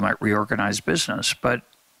we might reorganize business. But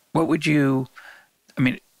what would you? I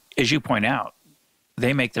mean, as you point out,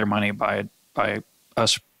 they make their money by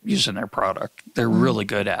us using their product. They're really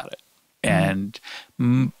good at it. And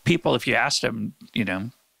people, if you asked them,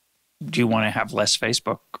 do you want to have less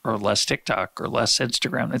Facebook or less TikTok or less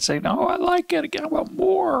Instagram? They'd say, no, I like it. Again, I want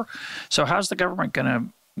more. So how's the government going to,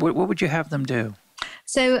 what would you have them do?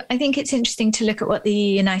 So I think it's interesting to look at what the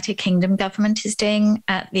United Kingdom government is doing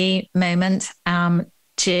at the moment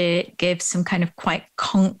to give some kind of quite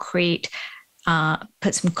concrete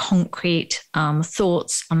put some concrete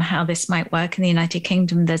thoughts on how this might work in the United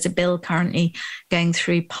Kingdom. There's a bill currently going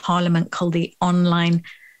through Parliament called the Online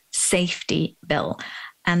Safety Bill.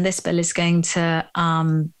 And this bill is going to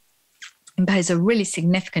impose a really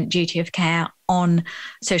significant duty of care on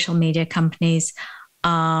social media companies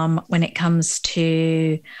when it comes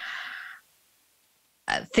to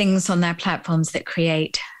things on their platforms that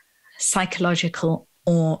create psychological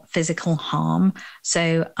or physical harm.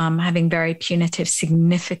 So having very punitive,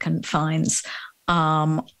 significant fines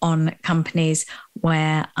on companies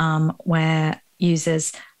where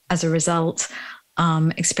users, as a result,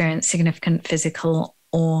 experience significant physical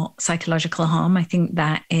or psychological harm. I think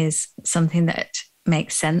that is something that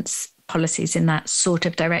makes sense, policies in that sort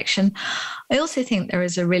of direction. I also think there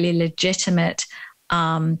is a really legitimate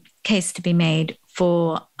case to be made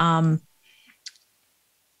for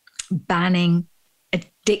banning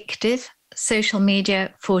addictive social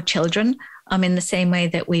media for children, in the same way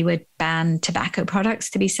that we would ban tobacco products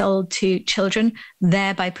to be sold to children,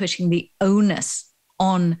 thereby putting the onus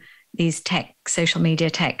on these social media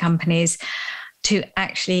tech companies to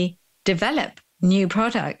actually develop new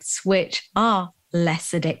products which are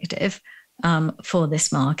less addictive for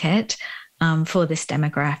this market, for this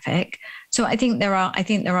demographic. So I think there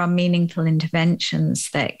are meaningful interventions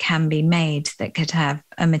that can be made that could have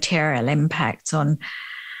a material impact on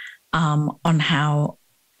how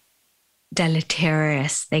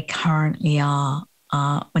deleterious they currently are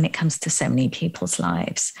when it comes to so many people's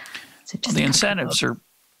lives. So just the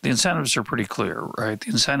incentives are pretty clear, right?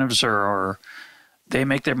 The incentives are they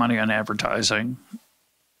make their money on advertising.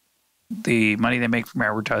 The money they make from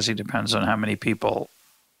advertising depends on how many people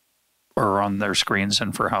are on their screens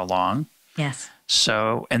and for how long. Yes.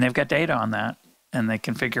 So, and they've got data on that, and they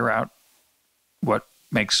can figure out what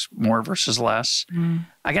makes more versus less.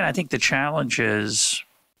 Again, I think the challenge is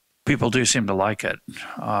people do seem to like it.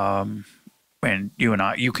 And you and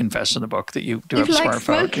you confess in the book that you do have a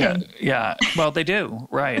smartphone. Yeah. Well, they do,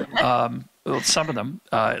 right? Well, some of them,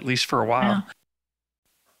 at least for a while. Yeah.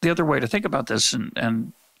 The other way to think about this,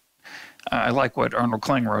 and I like what Arnold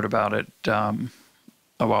Kling wrote about it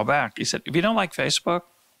a while back. He said, if you don't like Facebook,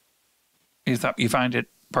 you find it,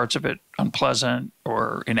 parts of it unpleasant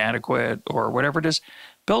or inadequate or whatever it is,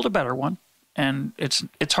 build a better one. And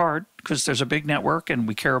it's hard because there's a big network and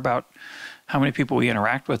we care about how many people we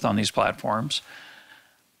interact with on these platforms.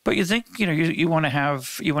 But you think, you want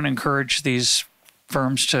to encourage these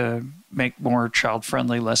firms to make more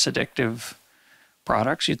child-friendly, less addictive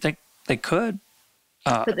products. You'd think they could.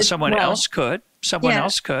 Someone else could.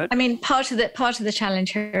 I mean, part of the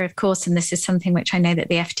challenge here, of course, and this is something which I know that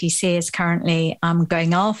the FTC is currently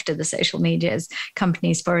going after the social media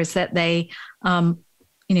companies for, is that they,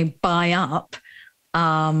 buy up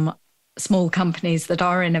small companies that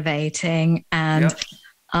are innovating, and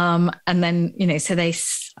then so they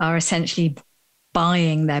are essentially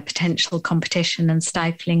buying their potential competition and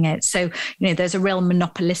stifling it. So there's a real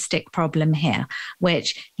monopolistic problem here,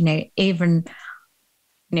 which even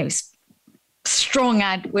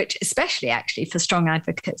which especially actually for strong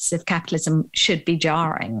advocates of capitalism should be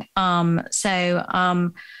jarring.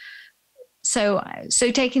 So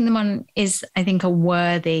taking them on is, I think, a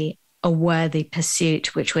worthy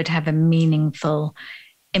pursuit, which would have a meaningful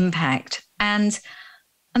impact. And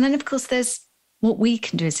then, of course, there's what we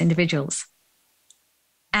can do as individuals,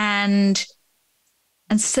 and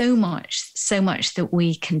so much that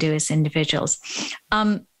we can do as individuals.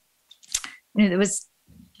 There was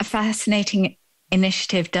a fascinating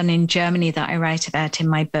initiative done in Germany that I write about in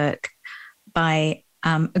my book by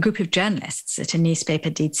a group of journalists at a newspaper,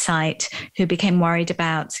 Die Zeit, who became worried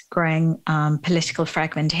about growing political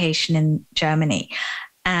fragmentation in Germany.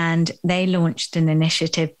 And they launched an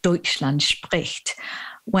initiative, Deutschland spricht,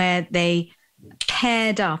 where they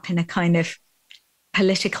paired up in a kind of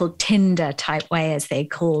political Tinder type way, as they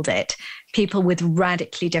called it, people with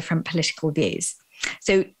radically different political views.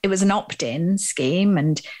 So it was an opt-in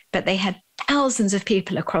scheme, but they had thousands of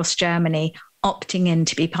people across Germany opting in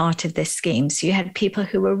to be part of this scheme. So you had people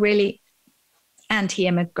who were really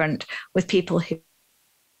anti-immigrant with people who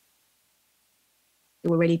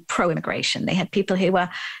were really pro-immigration. They had people who were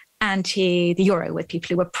anti the euro with people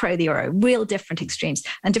who were pro the euro, real different extremes,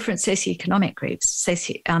 and different socioeconomic groups,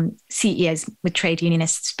 CEOs with trade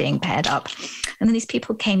unionists being paired up. And then these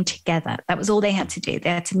people came together. That was all they had to do.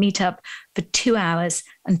 They had to meet up for 2 hours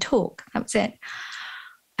and talk. That was it.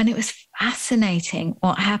 And it was fascinating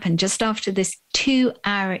what happened just after this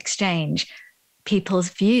 2-hour exchange. People's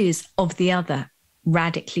views of the other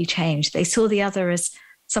radically changed. They saw the other as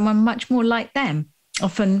someone much more like them,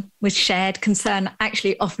 often with shared concern,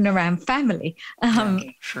 actually often around family.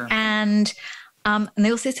 Sure. And they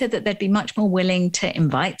also said that they'd be much more willing to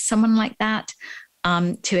invite someone like that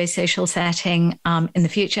to a social setting in the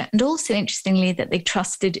future. And also, interestingly, that they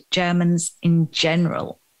trusted Germans in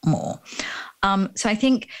general more. So I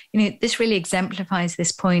think, this really exemplifies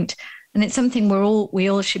this point. And it's something we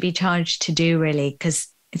all should be charged to do, really, because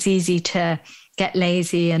it's easy to get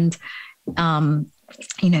lazy and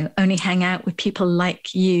only hang out with people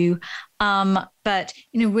like you. But,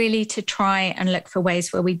 really to try and look for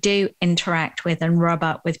ways where we do interact with and rub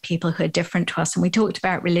up with people who are different to us. And we talked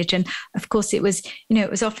about religion. Of course, it was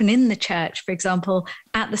often in the church, for example,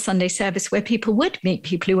 at the Sunday service, where people would meet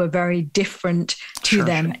people who were very different to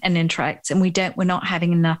them and interact. And we're not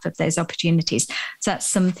having enough of those opportunities. So that's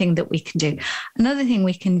something that we can do. Another thing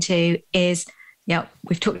we can do is,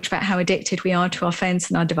 we've talked about how addicted we are to our phones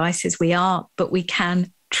and our devices. We are, but we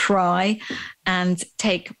can try and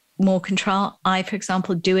take more control. I, for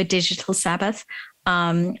example, do a digital Sabbath.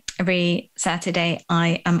 Every Saturday,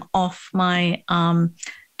 I am off my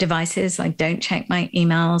devices. I don't check my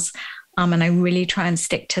emails. And I really try and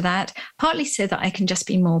stick to that, partly so that I can just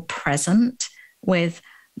be more present with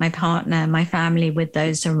my partner, my family, with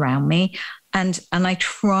those around me. And I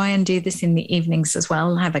try and do this in the evenings as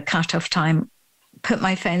well, have a cutoff time, put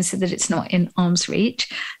my phone so that it's not in arm's reach.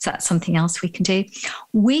 So that's something else we can do.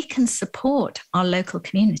 We can support our local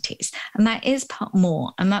communities, and that is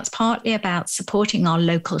more. And that's partly about supporting our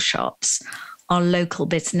local shops, our local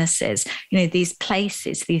businesses, these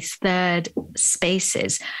places, these third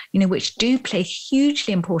spaces, which do play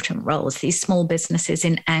hugely important roles, these small businesses,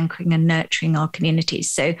 in anchoring and nurturing our communities.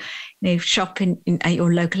 So, shop at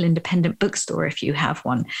your local independent bookstore if you have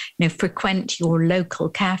one, frequent your local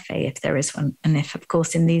cafe if there is one. And if, of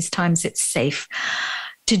course, in these times it's safe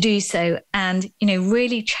to do so, and,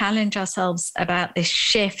 really challenge ourselves about this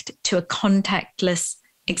shift to a contactless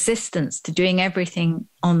existence, to doing everything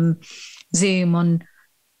on Zoom, on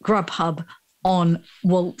Grubhub, on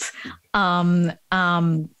Wolt, that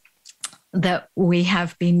we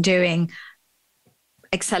have been doing,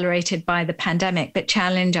 accelerated by the pandemic, but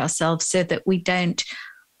challenge ourselves so that we don't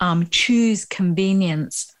choose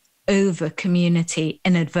convenience over community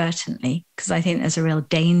inadvertently, because I think there's a real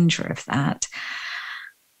danger of that.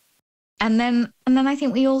 And then I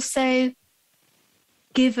think we also,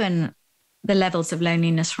 given the levels of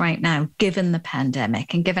loneliness right now, given the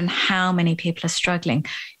pandemic and given how many people are struggling,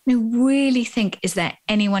 really think, is there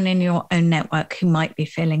anyone in your own network who might be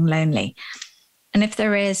feeling lonely? And if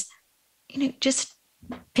there is, just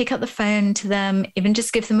pick up the phone to them, even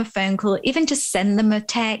just give them a phone call, even just send them a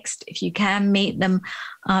text. If you can, meet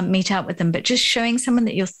up with them, but just showing someone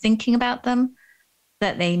that you're thinking about them,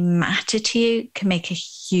 that they matter to you, can make a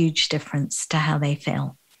huge difference to how they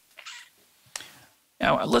feel.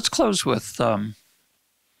 Now, let's close with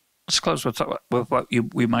what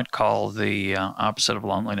we might call the opposite of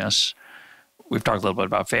loneliness. We've talked a little bit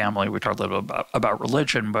about family. We talked a little bit about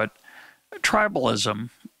religion, but tribalism,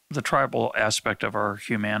 the tribal aspect of our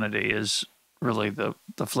humanity, is really the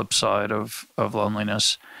flip side of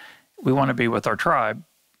loneliness. We want to be with our tribe,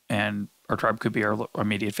 and our tribe could be our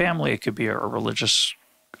immediate family. It could be our religious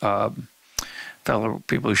fellow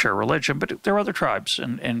people who share religion, but there are other tribes,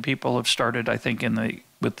 and people have started, I think,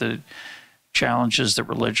 with the challenges that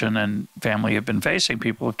religion and family have been facing,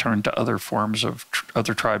 people have turned to other forms of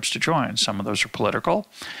other tribes to join. Some of those are political.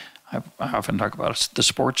 I often talk about the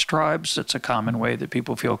sports tribes. It's a common way that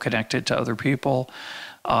people feel connected to other people.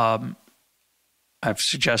 I've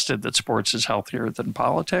suggested that sports is healthier than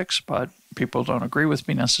politics, but people don't agree with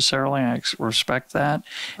me necessarily. I respect that.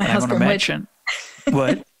 My husband would.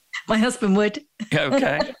 What? My husband would.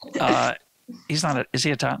 Okay. He's not. Is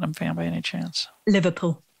he a Tottenham fan by any chance?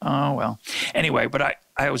 Liverpool. Oh, well. Anyway, but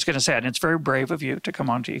I was going to say, and it's very brave of you to come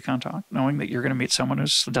on to EconTalk, knowing that you're going to meet someone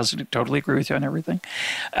who doesn't totally agree with you on everything.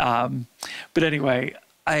 But anyway,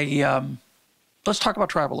 let's talk about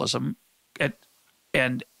tribalism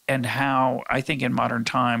and how I think in modern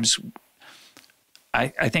times,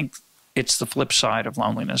 I think it's the flip side of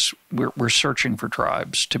loneliness. We're searching for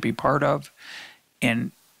tribes to be part of,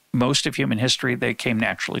 and most of human history, they came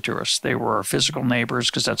naturally to us. They were our physical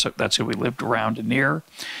neighbors because that's who we lived around and near.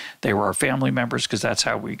 They were our family members because that's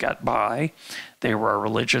how we got by. They were our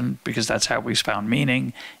religion because that's how we found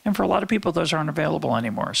meaning. And for a lot of people, those aren't available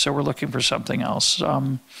anymore. So we're looking for something else.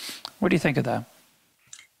 What do you think of that?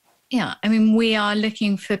 Yeah, I mean, we are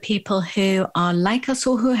looking for people who are like us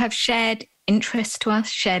or who have shared interests to us,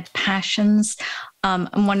 shared passions.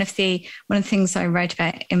 And one of the things I write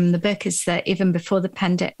about in the book is that even before the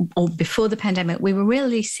pandemic, we were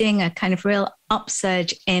really seeing a kind of real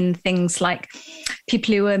upsurge in things like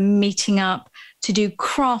people who were meeting up to do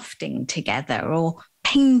crafting together or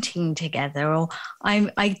painting together. Or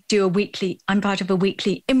I'm part of a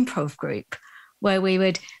weekly improv group where we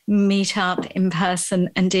would meet up in person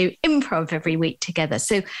and do improv every week together.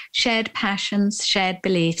 So shared passions, shared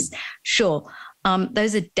beliefs, sure.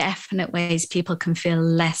 Those are definite ways people can feel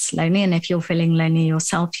less lonely. And if you're feeling lonely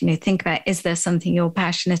yourself, think about, is there something you're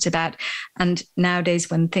passionate about? And nowadays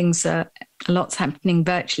when lots happening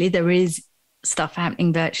virtually, there is stuff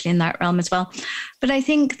happening virtually in that realm as well. But I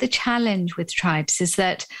think the challenge with tribes is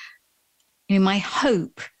that, my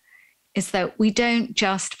hope is that we don't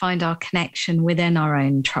just find our connection within our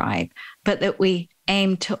own tribe, but that we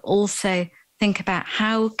aim to also think about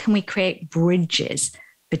how can we create bridges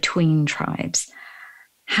between tribes?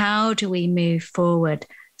 How do we move forward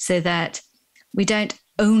so that we don't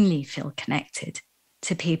only feel connected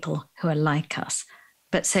to people who are like us,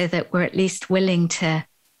 but so that we're at least willing to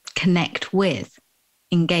connect with,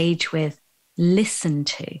 engage with, listen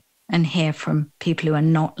to, and hear from people who are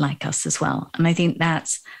not like us as well. And I think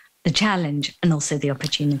that's the challenge and also the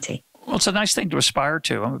opportunity. Well, it's a nice thing to aspire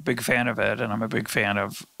to. I'm a big fan of it, and I'm a big fan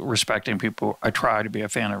of respecting people. I try to be a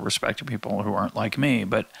fan of respecting people who aren't like me,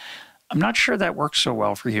 but I'm not sure that works so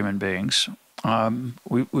well for human beings.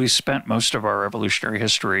 We spent most of our evolutionary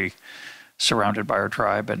history surrounded by our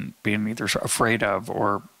tribe and being either afraid of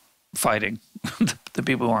or fighting the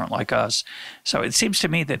people who aren't like us. So it seems to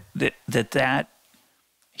me that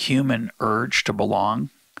human urge to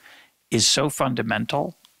belong is so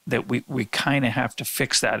fundamental that we kind of have to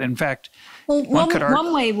fix that. In fact, well,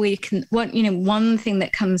 one way we can, one thing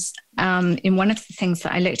that comes in one of the things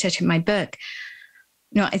that I looked at in my book,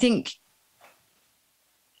 I think,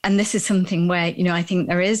 and this is something where, I think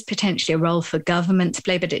there is potentially a role for government to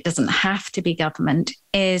play, but it doesn't have to be government,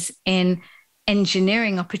 is in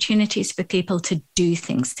engineering opportunities for people to do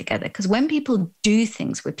things together. Because when people do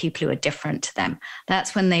things with people who are different to them,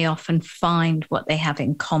 that's when they often find what they have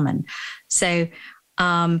in common. So,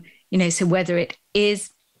 so whether it is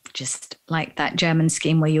just like that German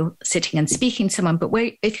scheme where you're sitting and speaking to someone, but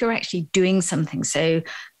if you're actually doing something, so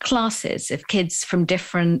classes of kids from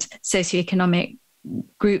different socioeconomic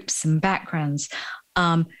groups and backgrounds,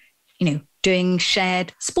 doing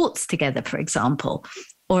shared sports together, for example.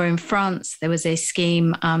 Or in France, there was a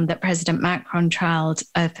scheme that President Macron trialed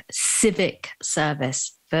of civic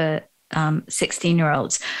service for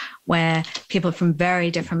 16-year-olds, where people from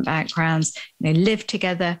very different backgrounds, lived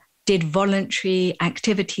together, did voluntary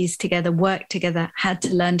activities together, worked together, had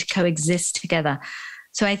to learn to coexist together.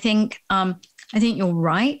 So I think you're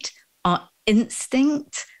right. Our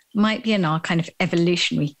instinct might be, in our kind of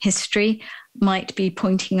evolutionary history, might be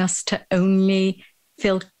pointing us to only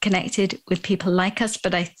feel connected with people like us.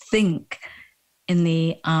 But I think in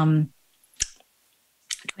the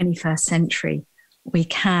 21st century, we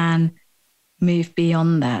can move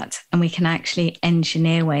beyond that, and we can actually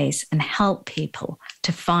engineer ways and help people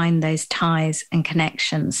to find those ties and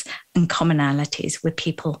connections and commonalities with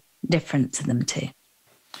people different to them too.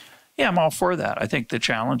 Yeah, I'm all for that. I think the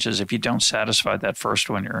challenge is if you don't satisfy that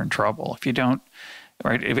first one, you're in trouble. If you don't,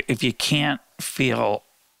 right, if you can't feel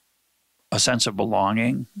a sense of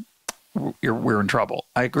belonging, we're in trouble.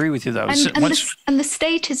 I agree with you, though. And the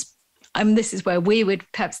state is, this is where we would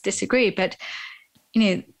perhaps disagree, but,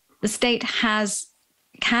 the state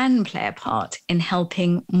can play a part in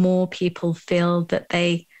helping more people feel that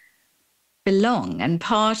they belong. And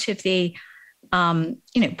part of the,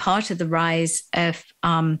 part of the rise of,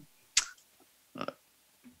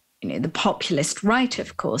 the populist right,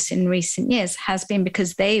 of course, in recent years has been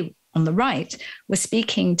because they, on the right, were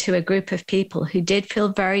speaking to a group of people who did feel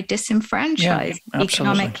very disenfranchised,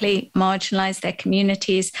 economically marginalized, their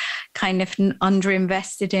communities kind of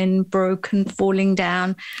underinvested in, broken, falling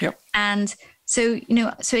down. Yep. And so,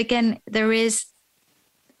 so again, there is,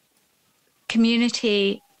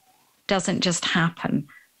 community doesn't just happen.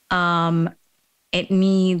 It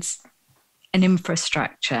needs an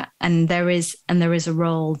infrastructure, and there is a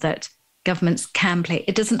role that governments can play.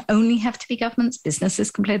 It doesn't only have to be governments.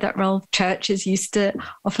 Businesses can play that role. Churches used to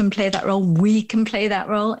often play that role. We can play that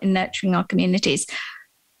role in nurturing our communities.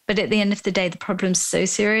 But at the end of the day, the problem's so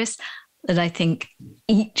serious that I think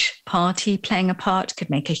each party playing a part could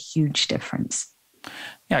make a huge difference.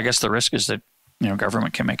 Yeah, I guess the risk is that,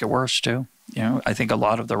 government can make it worse too. I think a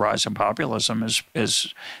lot of the rise in populism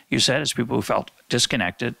is you said, is people who felt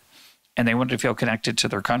disconnected, and they wanted to feel connected to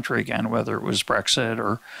their country again, whether it was Brexit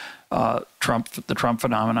or the Trump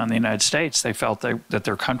phenomenon in the United States. They felt that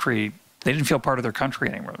their country, they didn't feel part of their country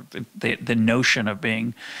anymore. The notion of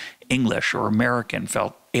being English or American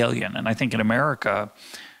felt alien. And I think in America,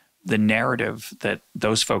 the narrative that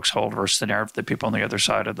those folks hold versus the narrative that people on the other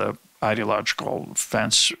side of the ideological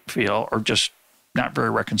fence feel are just not very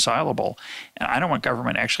reconcilable. And I don't want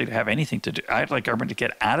government actually to have anything to do. I'd like government to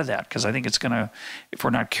get out of that, because I think it's going to, if we're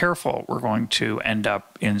not careful, we're going to end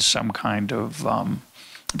up in some kind of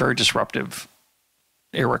very disruptive,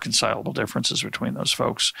 irreconcilable differences between those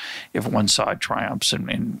folks if one side triumphs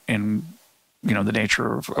in the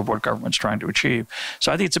nature of what government's trying to achieve.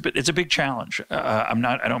 So I think it's a big challenge. I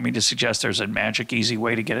don't mean to suggest there's a magic, easy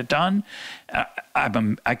way to get it done.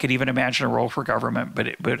 I could even imagine a role for government,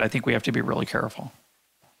 but I think we have to be really careful.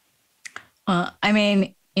 Well, I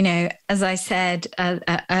mean, as I said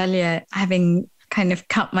earlier, having kind of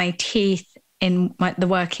cut my teeth in the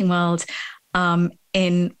working world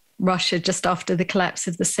in Russia just after the collapse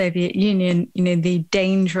of the Soviet Union, the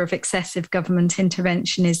danger of excessive government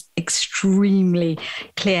intervention is extremely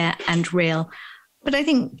clear and real. But I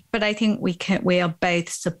think we are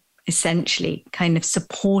both essentially kind of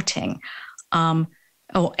supporting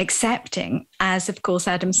or accepting, as of course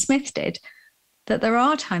Adam Smith did, that there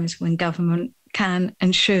are times when government can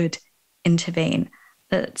and should intervene.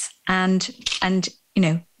 But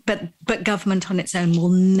government on its own will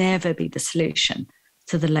never be the solution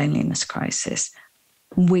to the loneliness crisis.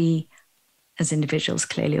 We, as individuals,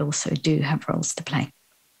 clearly also do have roles to play.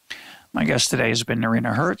 My guest today has been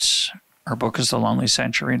Noreena Hertz. Her book is The Lonely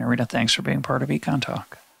Century. Noreena, thanks for being part of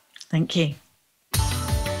EconTalk. Thank you.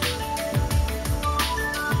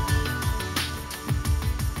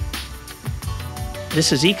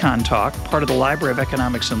 This is EconTalk, part of the Library of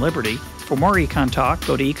Economics and Liberty. For more EconTalk,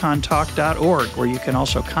 go to econtalk.org, where you can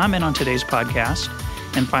also comment on today's podcast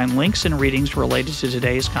and find links and readings related to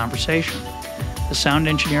today's conversation. The sound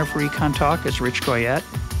engineer for EconTalk is Rich Goyette.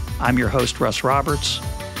 I'm your host, Russ Roberts.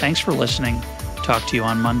 Thanks for listening. Talk to you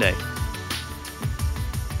on Monday.